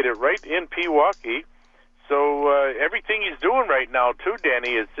located right in Pewaukee. So everything he's doing right now, too,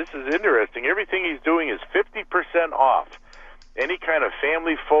 Danny, this is interesting. Everything he's doing is 50% off. Any kind of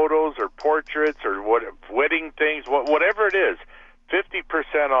family photos or portraits or wedding things, whatever it is,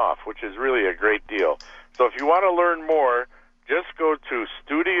 50% off, which is really a great deal. So if you want to learn more, just go to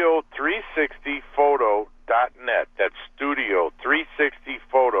studio360photo.net. That's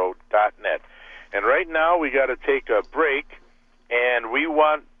studio360photo.net. And right now we got to take a break, and we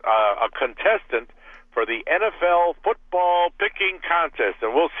want a contestant for the NFL football picking contest,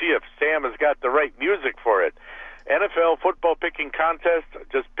 and we'll see if Sam has got the right music for it. NFL football picking contest,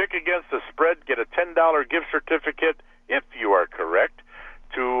 just pick against the spread, get a $10 gift certificate, if you are correct,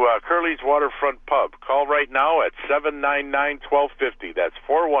 to Curly's Waterfront Pub. Call right now at 799-1250. That's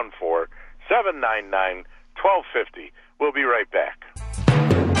 414-799-1250. We'll be right back.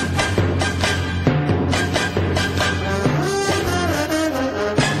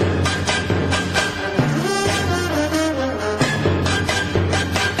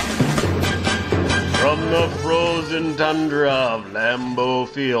 From the frozen tundra of Lambeau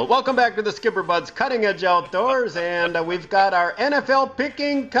Field. Welcome back to the Skipper Buds Cutting Edge Outdoors, and we've got our NFL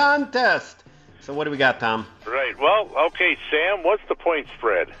picking contest. So what do we got, Tom? Right. Well, okay, Sam, what's the point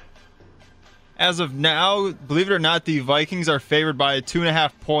spread? As of now, believe it or not, the Vikings are favored by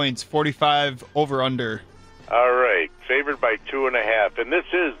 2.5 points, 45 over under. All right, favored by 2.5. And this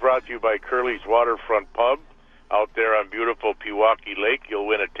is brought to you by Curly's Waterfront Pub. Out there on beautiful Pewaukee Lake, you'll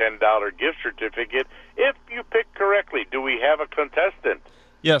win a $10 gift certificate if you pick correctly. Do we have a contestant?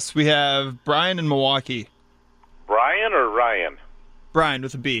 Yes, we have Brian in Milwaukee. Brian or Ryan? Brian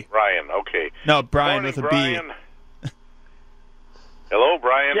with a B. Ryan, okay. No, Brian with a Brian. B. Hello,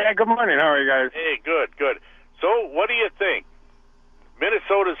 Brian. Yeah, good morning. How are you guys? Hey, good. So, what do you think?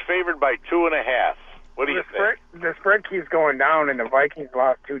 Minnesota's favored by 2.5. What do you think? The spread keeps going down, and the Vikings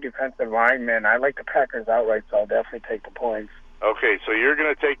lost 2 defensive linemen. I like the Packers outright, so I'll definitely take the points. Okay, so you're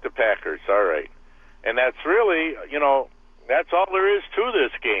going to take the Packers. All right. And that's really, that's all there is to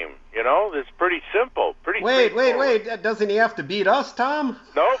this game. It's pretty simple. Wait. Doesn't he have to beat us, Tom?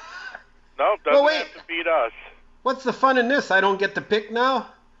 Nope, doesn't have to beat us. What's the fun in this? I don't get to pick now?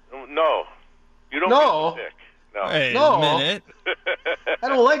 No. You don't No. get to pick. No. Wait No. a minute. I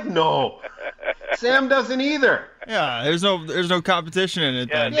don't like no. Sam doesn't either. Yeah, there's no competition in it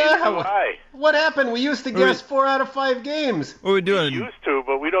then. Yeah, what happened? We used to guess 4 out of 5 games. What are we doing? Used to,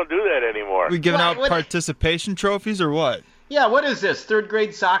 but we don't do that anymore. We giving out What? participation trophies or what? Yeah, what is this? 3rd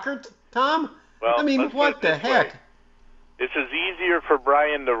grade soccer, Tom? Well, I mean, let's what put the it this heck? way. This is easier for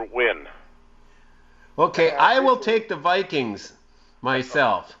Brian to win. Okay, I will take the Vikings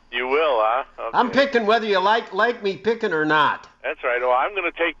myself. You will, huh? Okay. I'm picking whether you like me picking or not. That's right. Well, I'm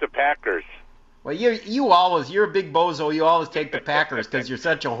going to take the Packers. Well, you're a big bozo. You always take the Packers because you're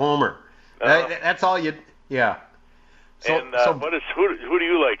such a homer. That's all you. Yeah. So, And who do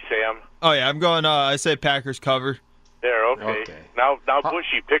you like, Sam? Oh yeah, I'm going. I say Packers cover. There, okay. Now,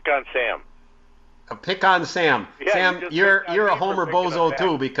 Bushy, pick on Sam. Pick on Sam. Yeah, Sam, you're a homer bozo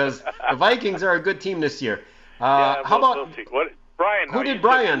too because the Vikings are a good team this year. How about we'll see. What, Brian? who did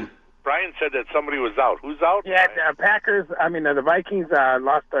Brian? Brian said that somebody was out. Who's out? Yeah, the Packers. I mean, the Vikings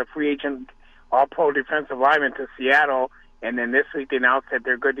lost a free agent, all-pro defensive lineman to Seattle, and then this week they announced that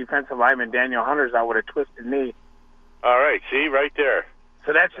their good defensive lineman Daniel Hunter's out with a twisted knee. All right, see right there.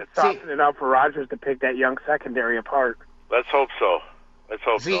 So that should soften it up for Rodgers to pick that young secondary apart. Let's hope so. All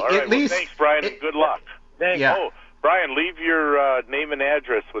right. Thanks, Brian. And good luck. Thanks. Yeah. Oh, Brian, leave your name and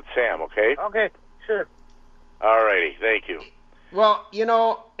address with Sam, okay? Okay, sure. All righty. Thank you. Well,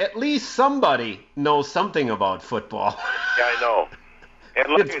 at least somebody knows something about football. Yeah, I know.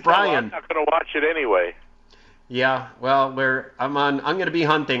 And It's Brian. I'm not going to watch it anyway. Yeah, well, I'm going to be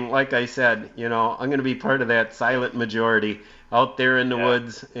hunting, like I said. I'm going to be part of that silent majority out there in the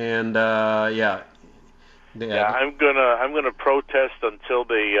woods, and Yeah, I'm gonna protest until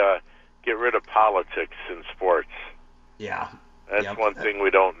they get rid of politics in sports. Yeah. That's one thing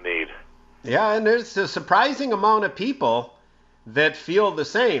we don't need. Yeah, and there's a surprising amount of people that feel the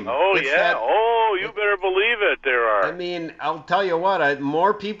same. Oh, you better believe it, there are. I mean, I'll tell you what,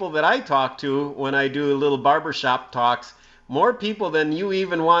 more people that I talk to when I do little barbershop talks, more people than you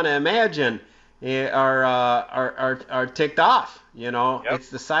even want to imagine are ticked off. It's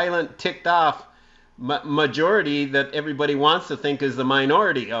the silent, ticked off majority that everybody wants to think is the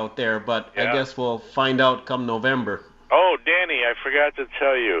minority out there, but I guess we'll find out come November. Oh, Danny, I forgot to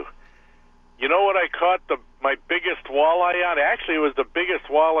tell you. You know what I caught my biggest walleye on? Actually, it was the biggest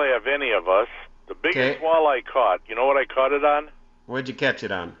walleye of any of us. The biggest walleye caught. You know what I caught it on? What'd you catch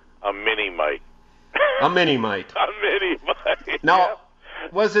it on? A mini mite. A mini mite. A mini mite. Now,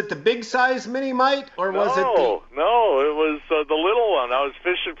 was it the big size mini mite, or was it the... No, it was the little one. I was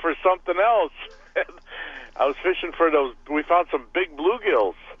fishing for something else. I was fishing for those. We found some big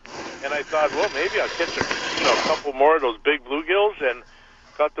bluegills, and I thought, well, maybe I'll catch a couple more of those big bluegills, and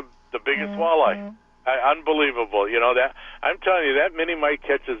caught the biggest walleye. Unbelievable, that. I'm telling you, that mini mite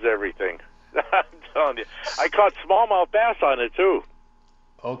catches everything. I'm telling you, I caught smallmouth bass on it too.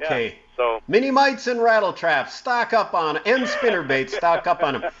 Okay. Yeah, so mini mites and rattle traps, stock up on and spinnerbait, stock up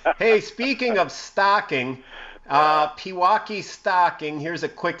on them. Hey, speaking of stocking. Pewaukee stocking. Here's a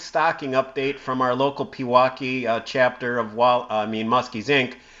quick stocking update from our local Pewaukee chapter of Muskies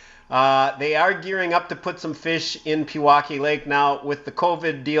Inc. They are gearing up to put some fish in Pewaukee Lake. Now, with the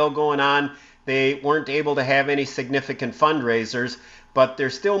COVID deal going on, they weren't able to have any significant fundraisers, but they're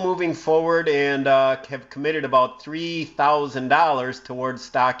still moving forward and have committed about $3,000 towards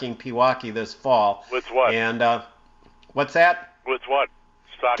stocking Pewaukee this fall. With what? And what's that? With what?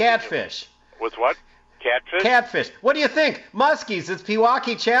 Stocking Catfish. With what? Catfish? Catfish. What do you think? Muskies. It's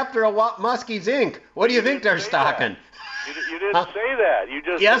Pewaukee chapter of Muskies Inc. What do you think they're stocking? You didn't say that. You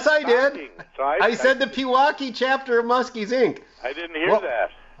just Yes, said I did. stocking. So I said the Pewaukee chapter of Muskies Inc. I didn't hear that.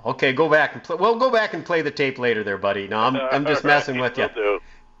 Okay, go back and play. We'll go back and play the tape later, there, buddy. No, I'm just messing with you.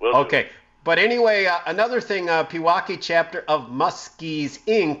 We'll do. But anyway, another thing, Pewaukee chapter of Muskies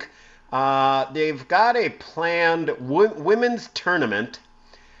Inc. They've got a planned women's tournament.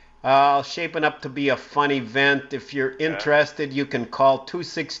 Shaping up to be a fun event. If you're interested, you can call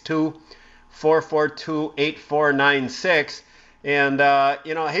 262-442-8496. And,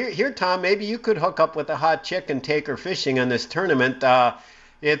 here, Tom, maybe you could hook up with a hot chick and take her fishing on this tournament.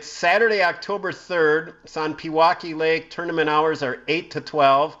 It's Saturday, October 3rd. It's on Pewaukee Lake. Tournament hours are 8 to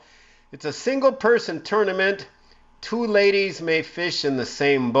 12. It's a single-person tournament. 2 ladies may fish in the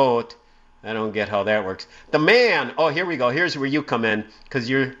same boat. I don't get how that works. The man, here we go. Here's where you come in, because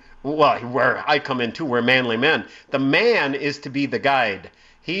you're... Well, where I come in too, we're manly men. The man is to be the guide.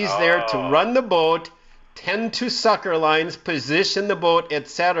 He's there to run the boat, tend to sucker lines, position the boat,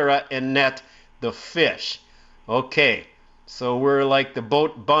 etc., and net the fish. Okay, so we're like the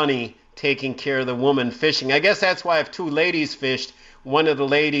boat bunny taking care of the woman fishing. I guess that's why if two ladies fished, one of the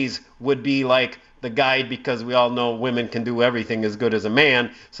ladies would be like the guide, because we all know women can do everything as good as a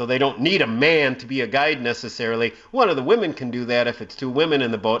man, so they don't need a man to be a guide necessarily. One of the women can do that if it's two women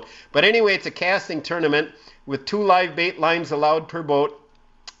in the boat. But anyway, it's a casting tournament with 2 live bait lines allowed per boat.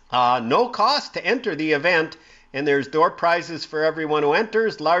 No cost to enter the event, and there's door prizes for everyone who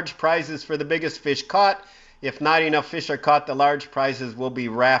enters, large prizes for the biggest fish caught. If not enough fish are caught, the large prizes will be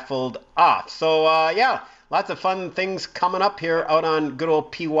raffled off. So, yeah, lots of fun things coming up here out on good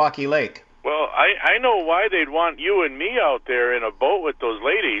old Pewaukee Lake. Well, I know why they'd want you and me out there in a boat with those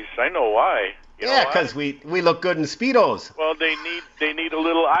ladies. I know why. Yeah, because we look good in Speedos. Well, they need a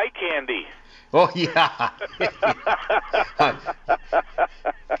little eye candy. Oh, yeah.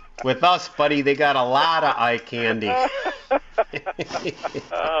 With us, buddy, they got a lot of eye candy.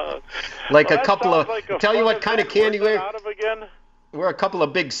 Like a couple of... Tell you what kind of candy we're... We're a couple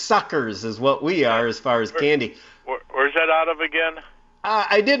of big suckers is what we are as far as candy. Where's that out of again?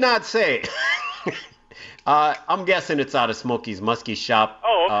 I did not say. I'm guessing it's out of Smokey's Muskie Shop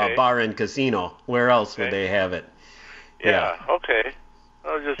Bar and Casino. Where else would they have it? Yeah, okay.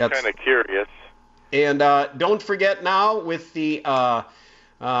 I was just kind of curious. And don't forget now, with the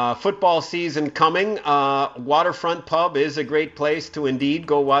football season coming, Waterfront Pub is a great place to indeed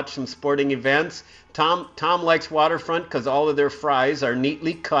go watch some sporting events. Tom likes Waterfront because all of their fries are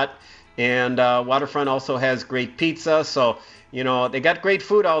neatly cut, and Waterfront also has great pizza, so... You know, they got great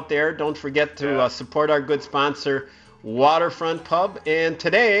food out there. Don't forget to support our good sponsor, Waterfront Pub. And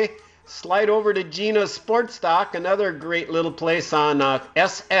today, slide over to Gina's Sports Stock, another great little place on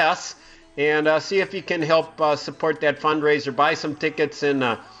SS, and see if you can help support that fundraiser. Buy some tickets,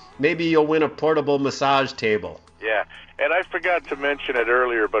 and maybe you'll win a portable massage table. Yeah, and I forgot to mention it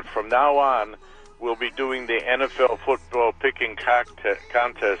earlier, but from now on, we'll be doing the NFL football picking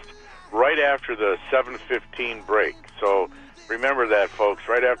contest right after the 7:15 break. So... remember that, folks.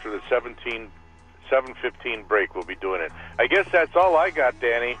 Right after the 7:15 break, we'll be doing it. I guess that's all I got,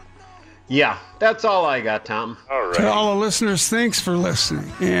 Danny. Yeah, that's all I got, Tom. All right. To all the listeners, thanks for listening.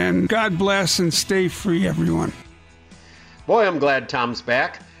 And God bless and stay free, everyone. Boy, I'm glad Tom's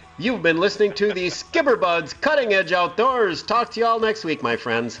back. You've been listening to the Skipper Buds Cutting Edge Outdoors. Talk to you all next week, my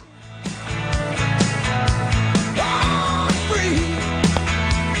friends.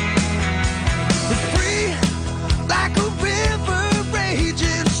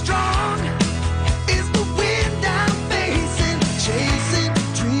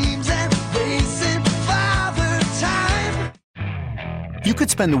 You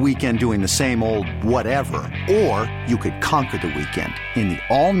could spend the weekend doing the same old whatever, or you could conquer the weekend in the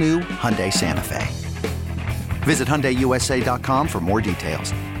all-new Hyundai Santa Fe. Visit HyundaiUSA.com for more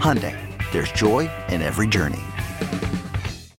details. Hyundai, there's joy in every journey.